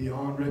beaten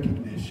beyond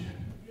recognition.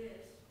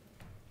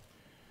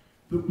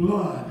 The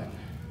blood,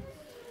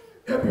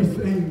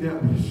 everything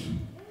that was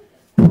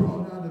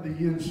brought out of the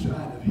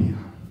inside of him.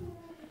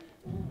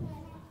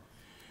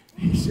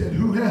 He said,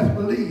 who hath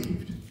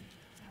believed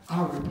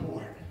our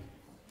report?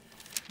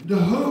 To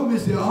whom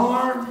is the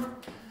arm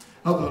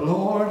of the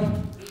Lord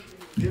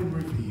been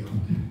revealed?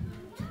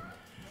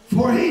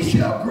 For he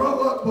shall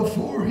grow up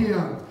before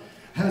him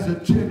as a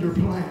tender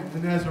plant,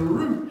 and as a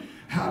root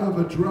out of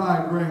a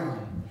dry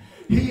ground.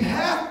 He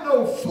hath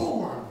no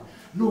form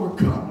nor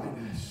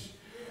comeliness.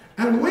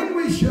 And when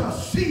we shall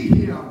see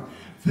him,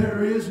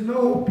 there is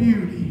no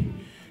beauty,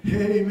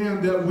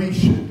 amen, that we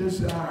should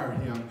desire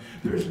him.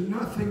 There's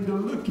nothing to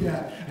look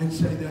at and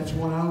say, that's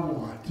what I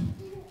want.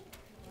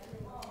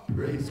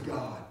 Praise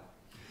God.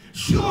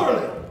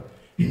 Surely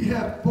he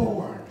hath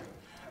borne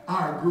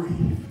our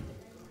grief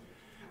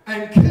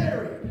and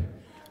carried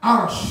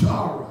our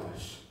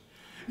sorrows.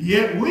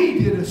 Yet we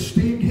did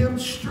esteem him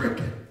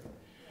stricken,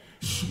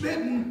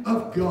 smitten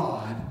of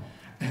God,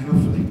 and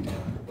afflicted.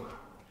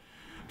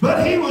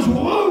 But he was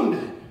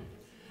wounded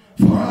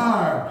for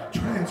our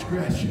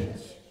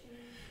transgressions.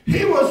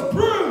 He was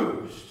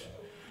bruised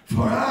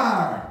for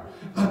our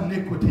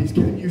iniquities.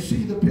 Can you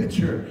see the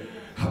picture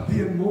of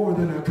being more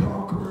than a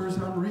conqueror as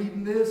I'm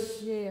reading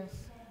this? Yes.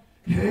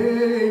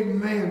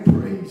 Amen.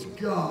 Praise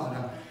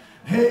God.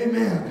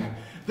 Amen.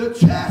 The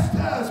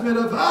chastisement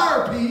of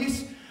our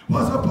peace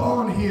was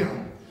upon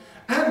him,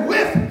 and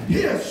with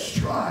his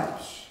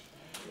stripes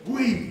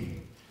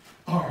we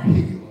are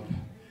healed.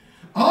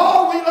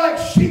 All we like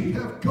sheep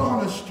have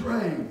gone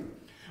astray.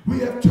 We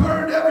have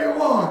turned every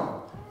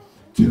one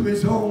to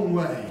his own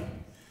way.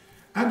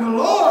 And the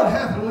Lord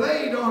hath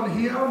laid on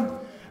him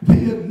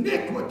the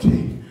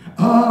iniquity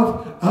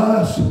of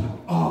us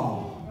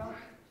all.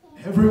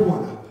 Every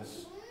one of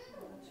us.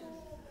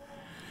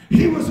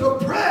 He was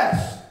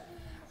oppressed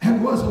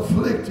and was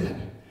afflicted,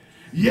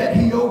 yet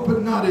he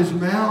opened not his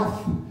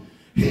mouth.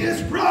 He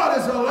is brought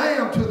as a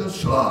lamb to the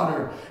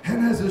slaughter,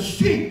 and as a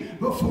sheep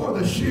before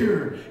the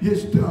shearer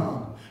is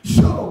dumb.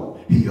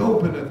 So he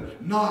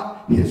openeth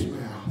not his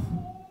mouth.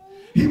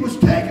 He was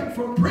taken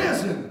from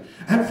prison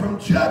and from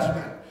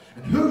judgment.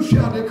 And who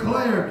shall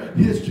declare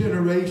his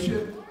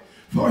generation?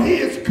 For he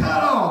is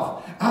cut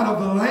off out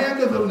of the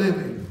land of the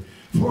living.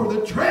 For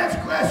the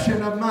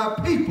transgression of my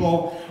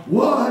people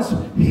was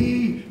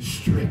he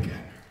stricken.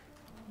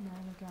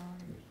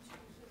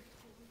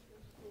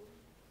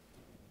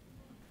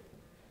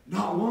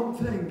 Not one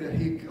thing that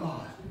he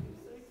got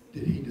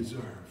did he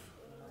deserve.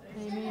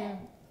 Amen.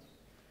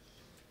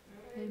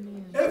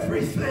 Amen.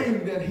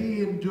 Everything that he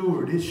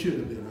endured, it should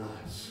have been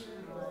us.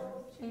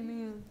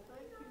 Amen.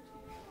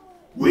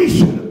 We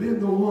should have been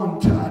the one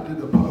tied to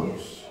the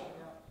post.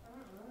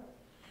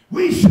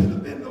 We should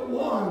have been the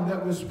one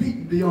that was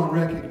beaten beyond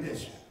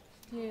recognition.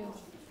 Yes.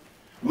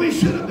 We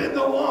should have been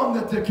the one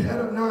that the cat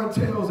of nine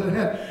tails that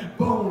had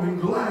bone and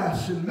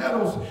glass and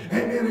metals,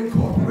 amen,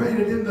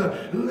 incorporated in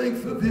the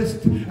length of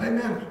this,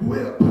 amen,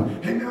 whip,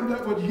 amen,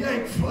 that would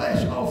yank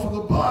flesh off of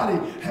the body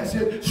as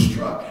it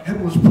struck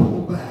and was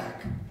pulled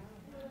back.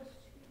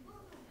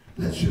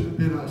 That should have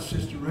been our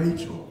Sister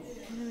Rachel.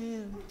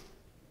 Amen.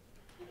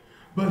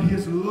 But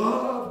his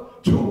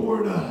love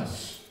toward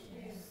us.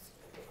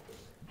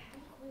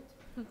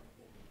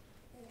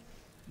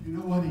 You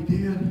know what he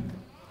did?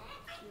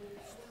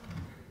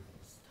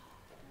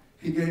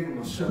 He gave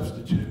him a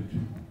substitute.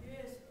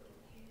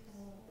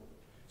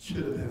 Should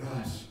have been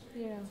us.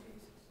 Yeah.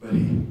 But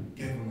he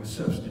gave him a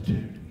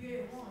substitute.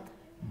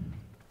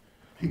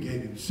 He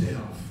gave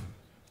himself.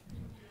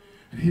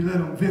 And he let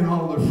them vent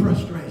all their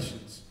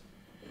frustrations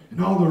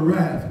and all their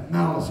wrath and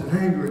malice and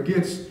anger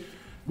against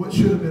what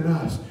should have been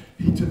us.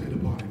 He took it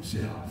upon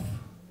himself.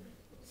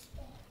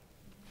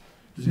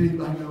 Does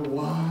anybody know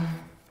why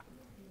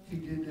he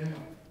did that?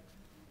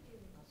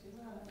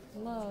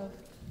 Love.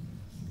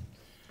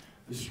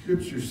 The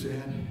scripture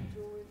said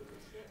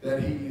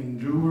that he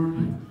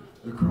endured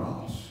the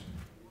cross,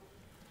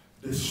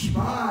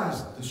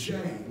 despised the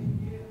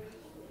shame,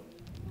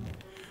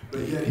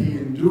 but yet he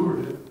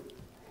endured it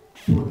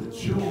for the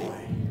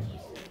joy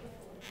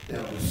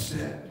that was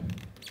set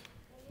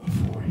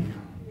before him.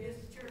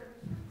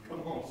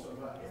 Come on,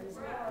 somebody.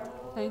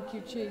 Thank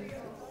you, Jesus.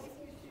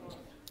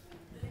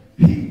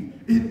 He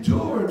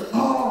endured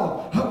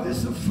all of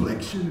this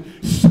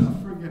affliction,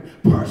 suffering,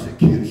 and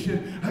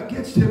persecution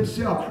against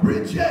himself,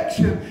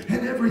 rejection,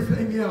 and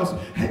everything else.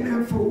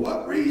 Amen. For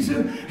what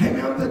reason?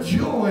 Amen. The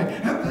joy,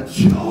 and the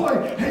joy,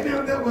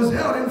 amen, that was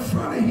out in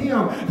front of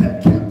him,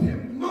 that kept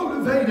him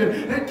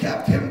motivated and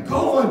kept him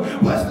going,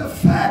 was the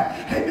fact,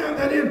 amen,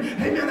 that in,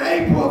 amen,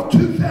 April of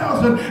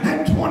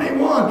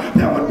 2021,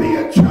 there would be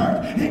a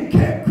church in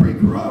Camp Creek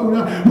Road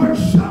where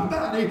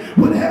somebody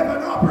would have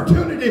an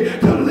opportunity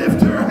to lift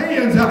their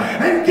hands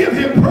and give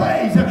him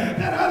praise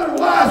that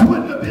otherwise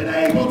wouldn't have been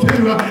able to.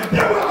 There were,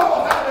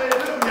 oh,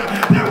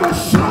 hallelujah, there was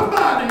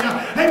somebody,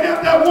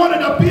 amen, that wanted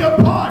to be a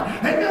part,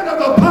 amen, of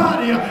the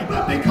body,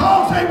 but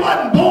because they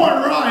wasn't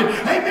born right,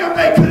 amen,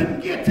 they couldn't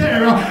get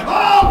there.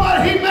 Oh,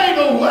 but he made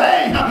a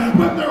way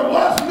when there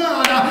was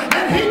none,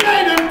 and he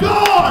made a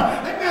door,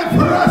 amen,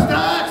 for us to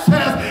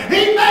access.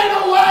 He made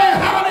a way.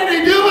 How did he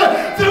do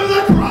it? Through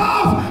the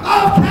cross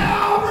of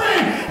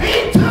Calvary. He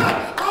took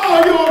all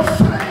your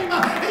shame.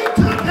 He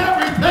took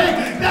everything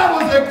that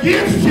was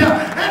against you,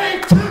 and he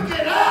took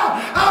it out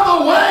of the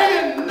way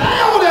and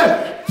nailed it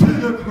to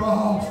the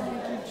cross.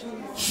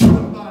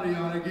 Somebody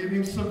ought to give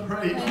him some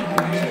praise.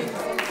 Amen.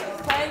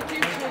 Thank you,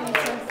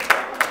 Jesus.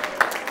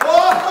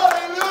 Oh,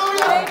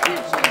 hallelujah. Thank you,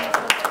 Jesus.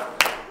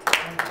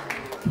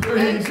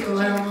 Praise the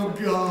Lamb of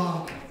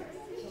God.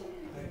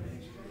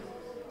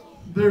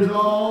 There's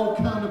all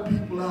kind of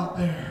people out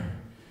there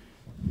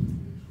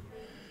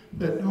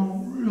that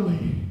don't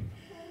really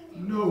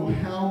know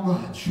how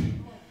much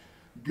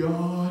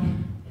God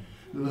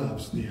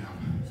loves them.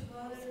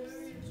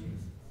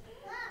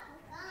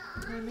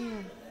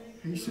 Amen.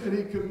 He said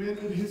he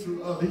commended his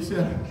love. He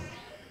said,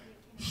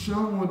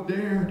 some would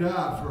dare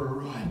die for a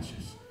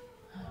righteous.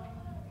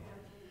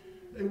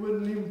 They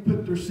wouldn't even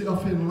put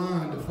themselves in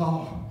line to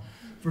fall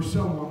for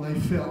someone they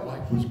felt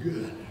like was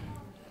good.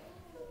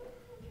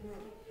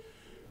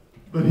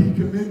 But he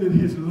commended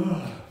his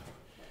love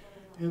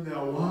in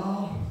that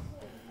while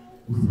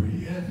we were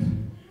yet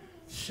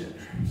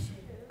sinners,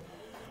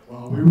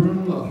 while we were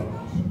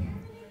unlovable,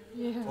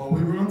 Yeah. while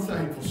we were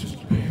unthankful,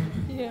 Sister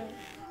Pam, Yeah.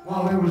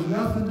 while there was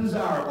nothing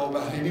desirable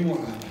about any one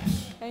of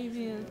us,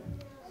 Amen.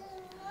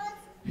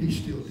 he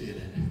still did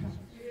it.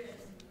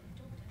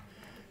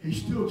 He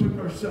still took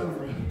our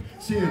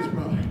sins,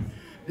 brother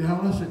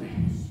Dallas, and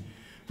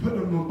he put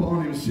them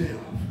upon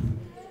himself.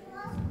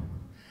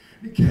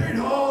 He carried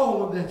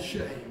all of that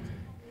shame,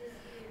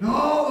 and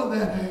all of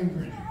that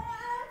anger, and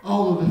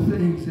all of the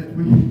things that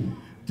we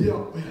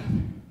dealt with,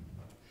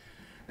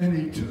 and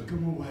he took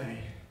them away.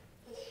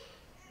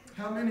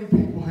 How many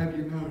people have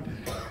you known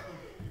that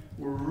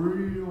were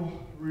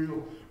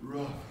real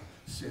rough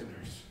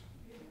sinners?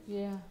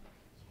 Yeah.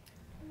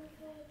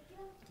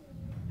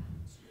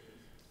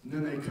 And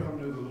then they come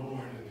to the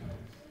Lord,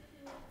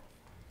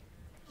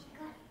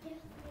 and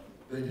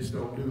they just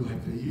don't do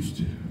like they used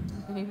to.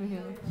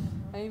 Amen.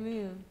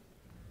 Amen.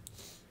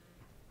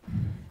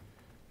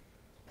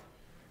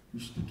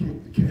 Used to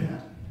kick the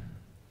cat.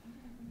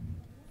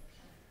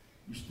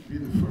 Used to be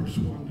the first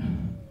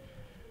one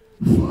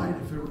to fight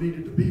if there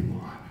needed to be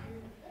one.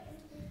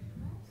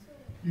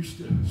 used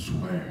to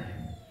swear,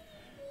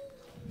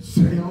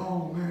 say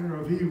all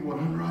manner of evil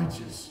and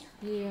unrighteous.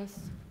 Yes.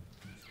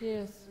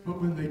 Yes. But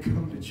when they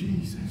come to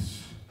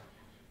Jesus,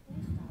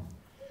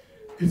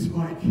 it's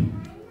like he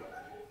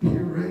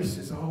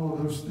erases all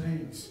of those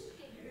things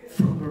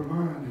from their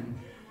mind, and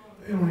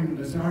they don't even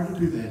desire to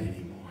do that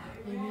anymore.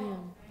 Amen.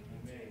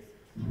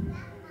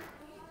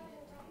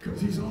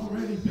 Because he's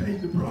already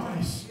paid the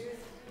price.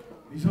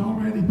 He's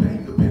already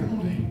paid the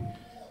penalty.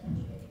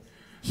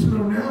 So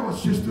now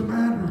it's just a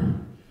matter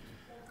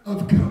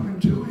of coming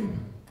to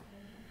him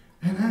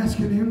and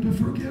asking him to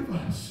forgive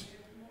us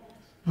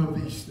of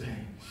these things.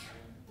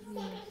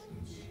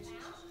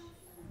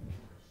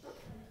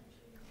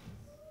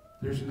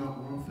 There's not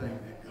one thing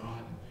that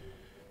God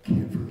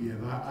can't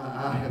forgive.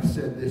 I have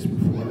said this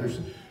before. There's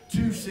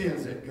two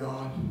sins that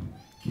God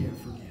can't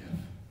forgive.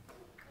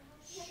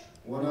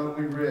 One of them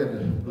we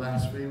read,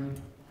 blasphemy,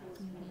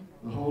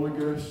 the Holy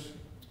Ghost.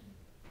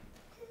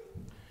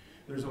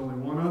 There's only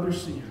one other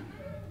sin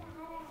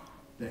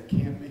that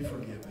can't be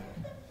forgiven.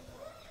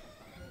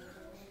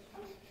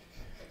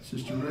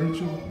 Sister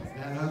Rachel,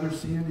 that other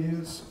sin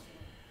is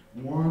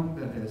one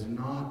that has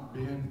not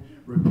been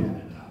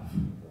repented of.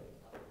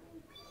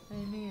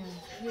 Amen.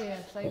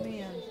 Yes,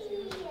 amen.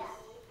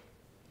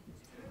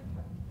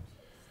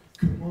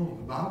 Come on,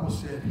 the Bible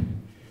said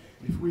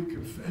if we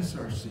confess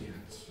our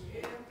sins,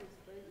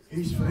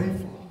 he's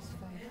faithful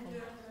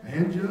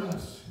and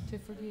just To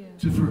forgive.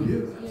 to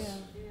forgive us.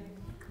 Yeah.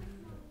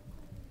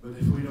 But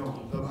if we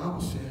don't, the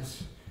Bible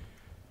says,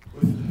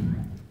 with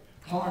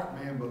the heart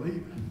man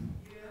believeth,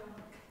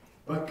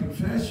 but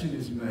confession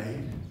is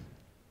made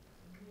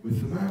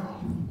with the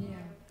mouth. Yeah.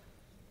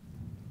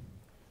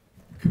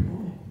 Come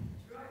on.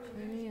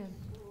 Amen.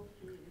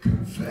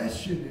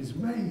 Confession is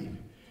made.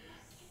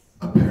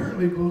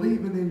 Apparently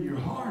believing in your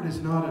heart is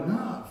not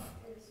enough.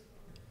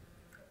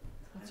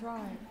 That's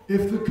right.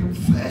 If the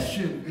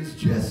confession is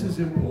just as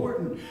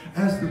important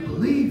as the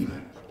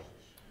believing,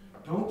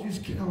 don't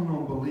just count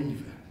on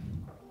believing,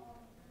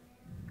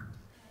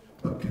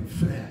 but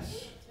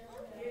confess.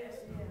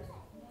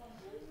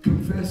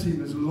 Confess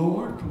him as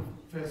Lord,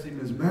 confess him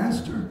as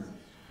Master,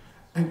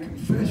 and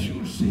confess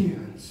your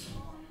sins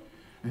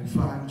and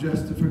find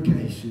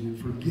justification and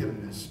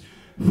forgiveness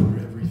for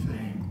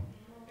everything.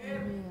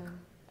 Amen.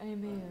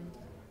 Amen.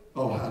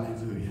 Oh,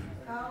 hallelujah.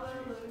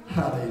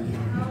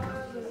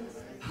 Hallelujah.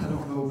 I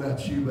don't know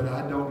about you, but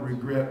I don't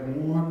regret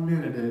 1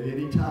 minute at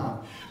any time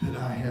that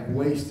I have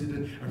wasted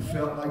it or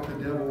felt like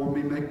the devil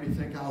wanted me to make me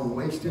think I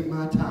wasted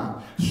my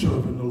time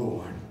serving the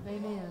Lord.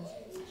 Amen.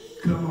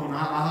 Come on,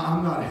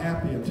 I'm not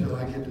happy until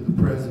I get to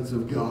the presence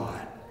of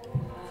God.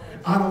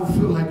 I don't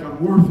feel like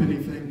I'm worth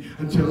anything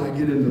until I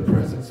get in the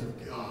presence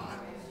of God.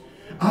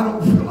 I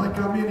don't feel like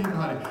I'm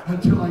anybody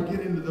until I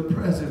get into the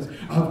presence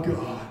of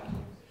God.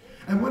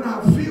 And when I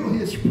feel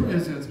his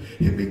presence,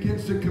 it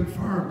begins to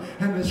confirm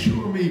and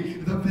assure me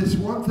of this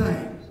one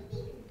thing.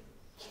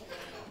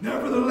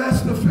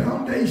 Nevertheless, the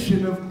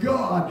foundation of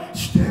God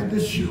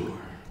standeth sure,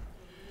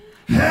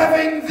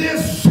 having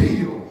this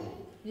seal.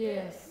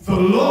 Yes. The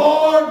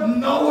Lord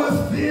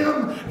knoweth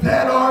them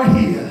that are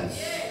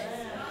his.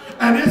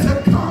 And it's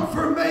a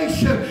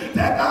confirmation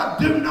that I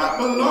do not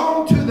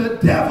belong to the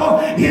devil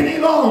any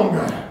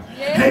longer.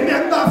 Yes.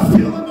 Amen. By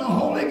feeling the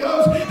Holy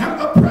Ghost and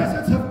the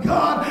presence of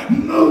God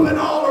moving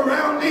all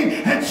around me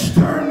and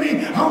stirring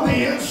me on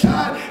the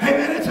inside.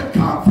 Amen. It's a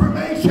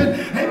confirmation,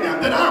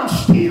 amen, that I'm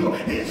still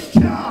his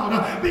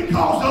child,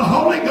 because the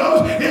Holy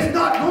Ghost is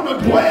not going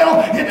to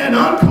dwell in an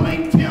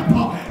unclean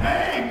temple.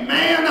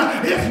 Amen.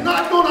 It's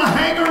not going to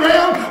hang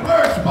around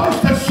where it's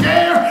supposed to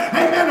share,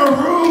 amen, a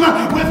room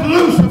with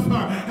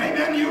Lucifer.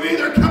 Amen. You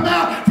either come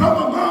out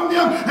from among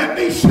them and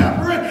be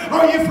separate,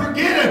 or you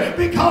forget it,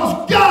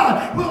 because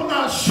God will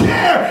not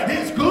share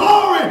his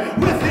glory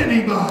with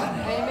anybody.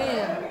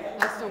 Amen.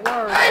 That's the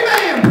word.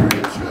 Amen,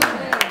 preacher.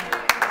 Amen.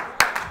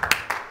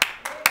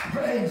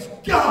 Praise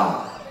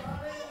God.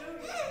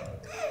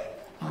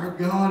 Our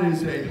God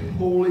is a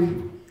holy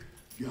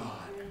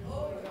God.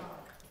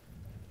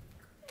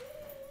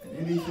 And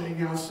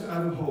anything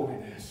outside of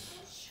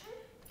holiness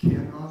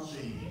cannot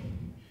be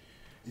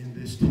in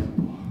this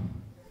temple.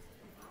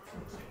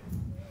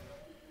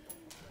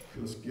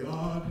 Because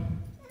God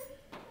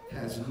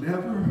has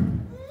never,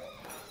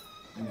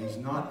 and he's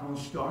not going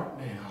to start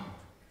now,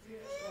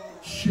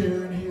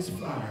 sharing his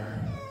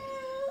fire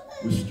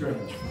with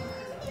strange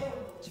fire.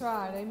 That's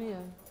right.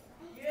 Amen.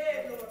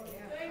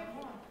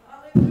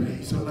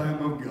 Praise the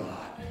Lamb of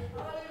God.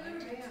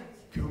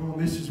 Come on,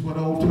 this is what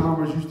old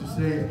timers used to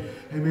say.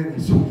 Amen.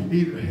 It's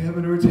either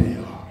heaven or it's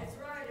hell.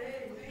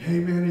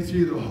 Amen. It's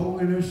either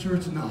holiness or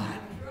it's not.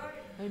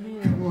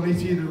 Amen. Come on,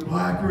 it's either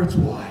black or it's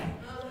white.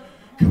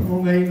 Come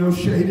on, there ain't no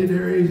shaded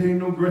areas, ain't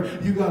no gray.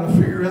 You got to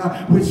figure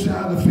out which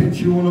side of the fence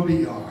you want to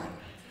be on.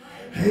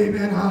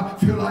 Amen. I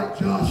feel like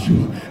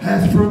Joshua.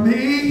 As for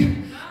me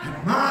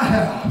and my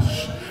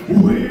house,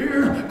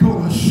 we're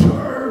going to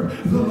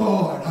serve the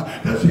Lord.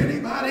 Does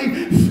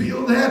anybody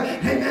feel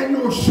that? Amen.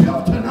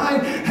 Yourself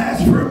tonight.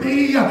 As for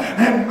me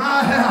and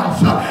my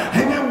house,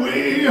 amen.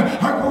 We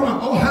are going to,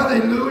 oh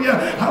hallelujah.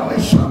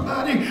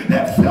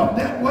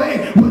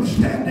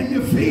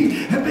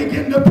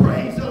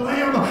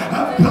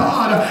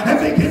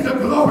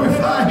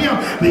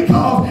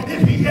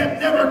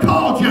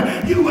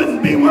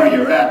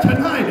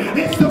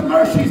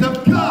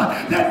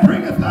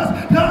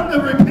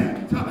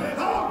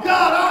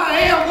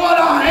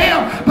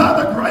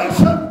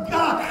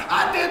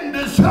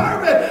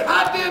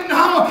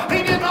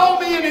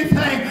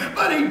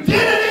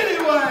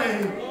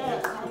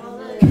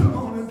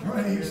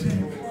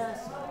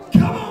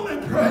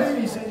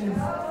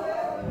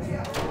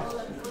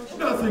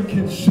 Nothing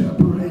can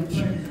separate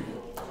you.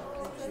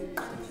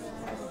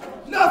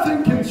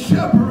 Nothing can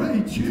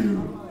separate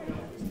you.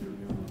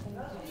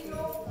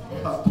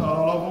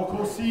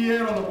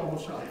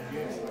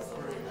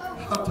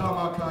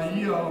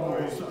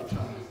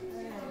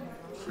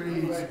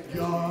 Praise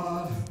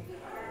God.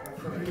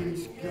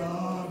 Praise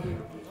God.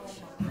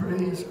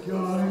 Praise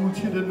God. I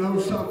want you to know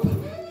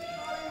something.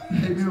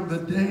 Amen. The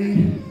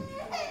day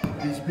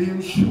is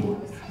being short.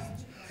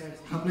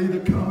 I believe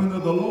the coming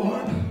of the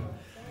Lord.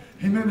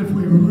 Amen. If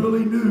we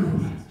really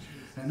knew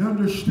and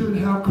understood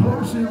how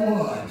close it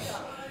was,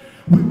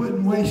 we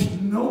wouldn't waste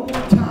no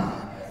more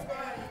time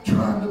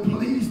trying to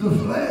please the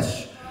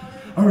flesh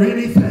or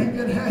anything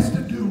that has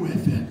to do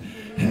with it.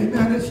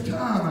 Amen. It's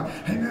time.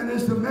 Amen.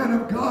 As the man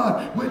of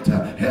God went to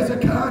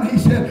Hezekiah and he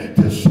said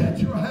to set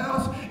your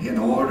house in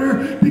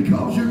order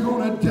because you're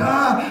going to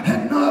die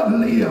and not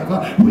live.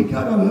 We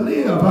got to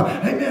live.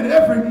 Amen.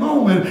 Every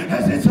moment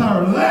as it's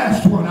our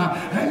last one.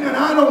 Amen.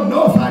 I don't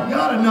know if I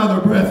got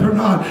another breath or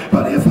not,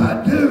 but if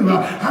I do,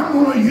 I'm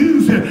going to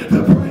use it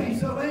to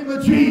praise the name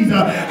of Jesus.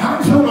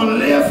 I'm going to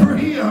live for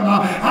Him.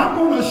 I'm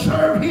going to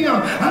serve Him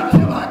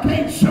until I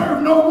can't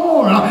serve no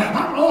more.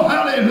 Oh,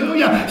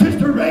 hallelujah.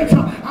 Sister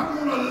Rachel, I'm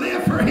going to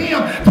live for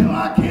Him till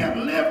I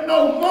can't live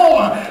no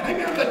more.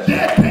 Amen. The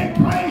dead can't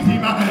praise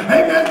Him.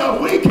 Amen.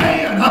 But we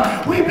can.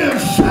 We've been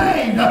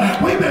saved.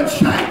 We've been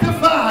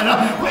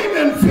sanctified. We've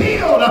been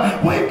filled.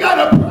 We've got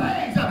to praise.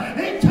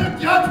 He took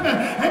judgment,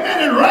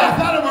 amen, and wrath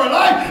out of our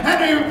life,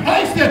 and He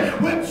replaced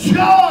it with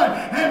joy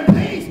and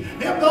peace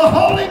in the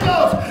Holy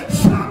Ghost.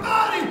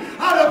 Somebody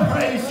ought to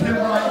praise Him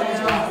right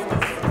now.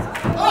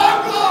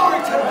 Oh, glory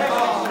to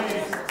God.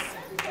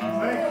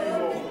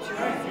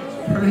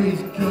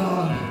 Praise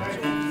God.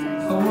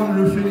 I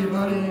wonder if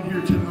anybody in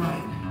here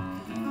tonight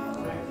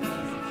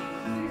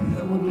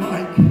that would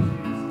like to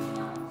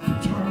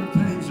turn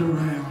things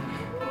around.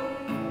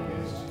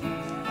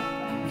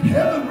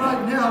 Heaven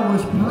right now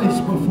was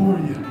placed before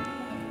you,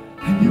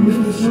 and you was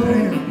to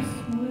stand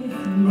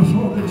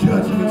before the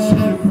judgment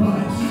seat of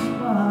Christ.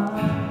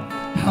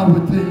 How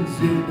would things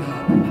end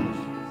up?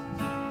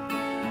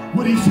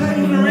 Would He say,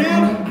 "Enter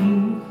in,"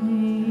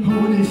 or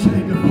would He say,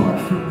 "Depart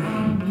from me"?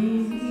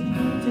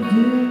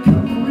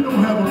 Come on, we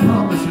don't have a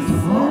promise of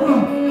tomorrow.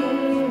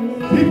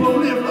 People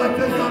live like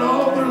they got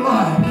all their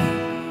life,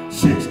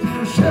 60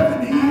 or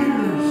 70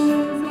 years.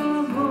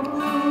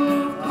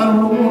 I don't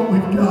know what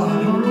we've got. I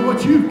don't know what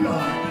you've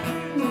got.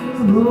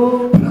 But I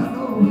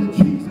know that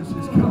Jesus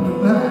is coming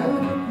back.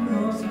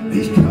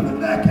 He's coming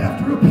back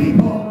after a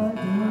people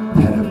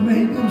that have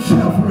made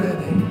themselves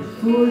ready.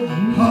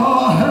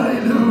 Oh,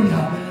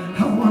 hallelujah.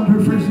 I wonder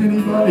if there's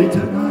anybody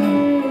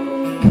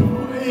tonight. Come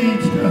on,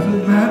 age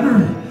doesn't matter.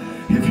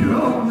 If you're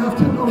old enough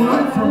to know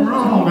right from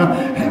wrong,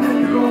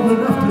 amen, you're old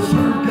enough to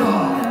serve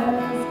God.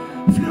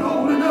 If you're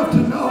old enough to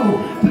know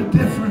the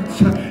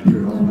difference,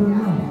 you're old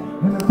enough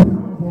and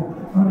accountable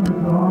under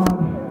God.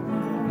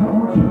 I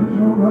want you to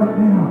know right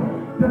now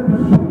that the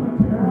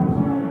cemeteries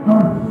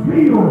are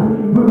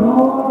filled with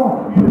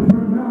all different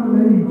amount of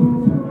ages.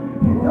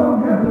 It don't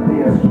have to be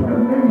a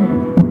certain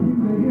age for you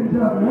to end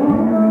up in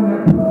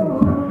that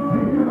place.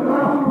 But I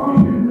want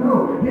you to know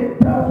it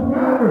does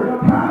matter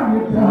how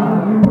you die.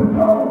 And with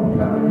those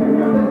that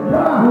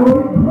die in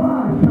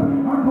Christ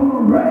are going to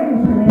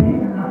raise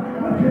again.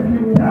 But if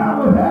you die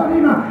without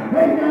Him,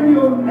 amen,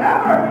 you'll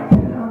never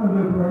get out of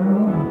the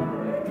ground.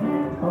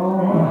 Oh,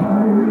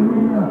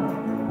 hallelujah.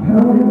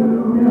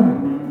 Hallelujah.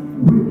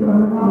 We've got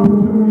an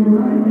opportunity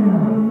right now.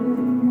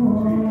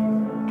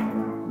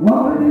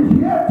 While it is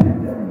yet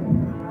today,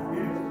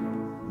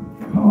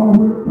 all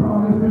we're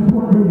promised is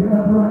what we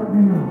have right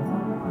now.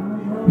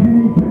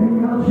 Anything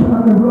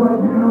outside of right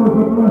now is a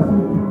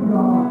blessing from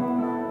God.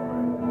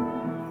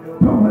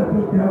 Don't let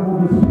the devil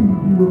deceive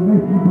you and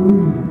make you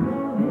believe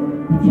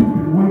that you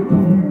can wait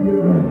till you get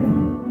ready.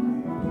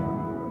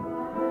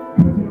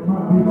 Because it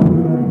might be too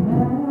late.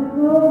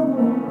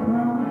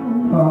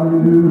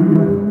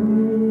 Hallelujah.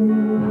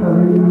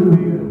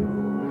 Hallelujah.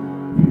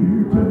 If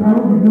you're here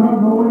tonight, you not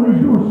know Him as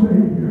your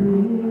Savior,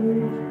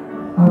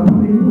 I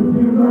believe with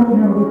you right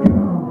now to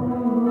come.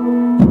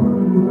 Turn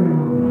it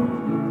around.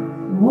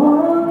 If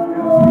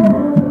you're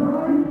here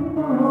tonight,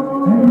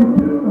 and you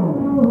do know,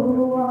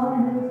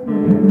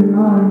 and then I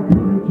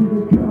encourage you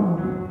to come.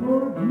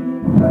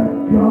 Thank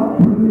God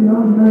for the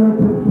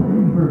unmerited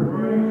favor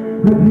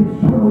that He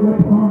showed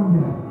upon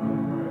you,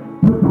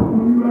 to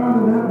pull you out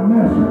of that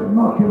mess, that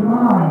muck and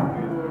mire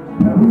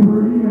that we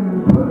were in, and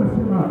put us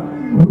in a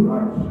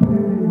right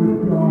standing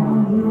with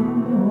God.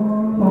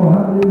 Oh,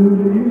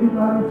 hallelujah.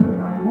 Anybody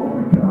tonight, won't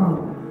we come?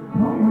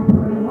 Won't we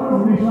pray? Why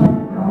don't we seek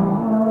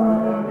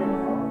God?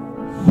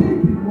 Seek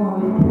Him while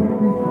He can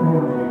be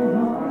found.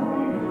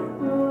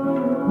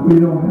 We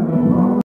don't have a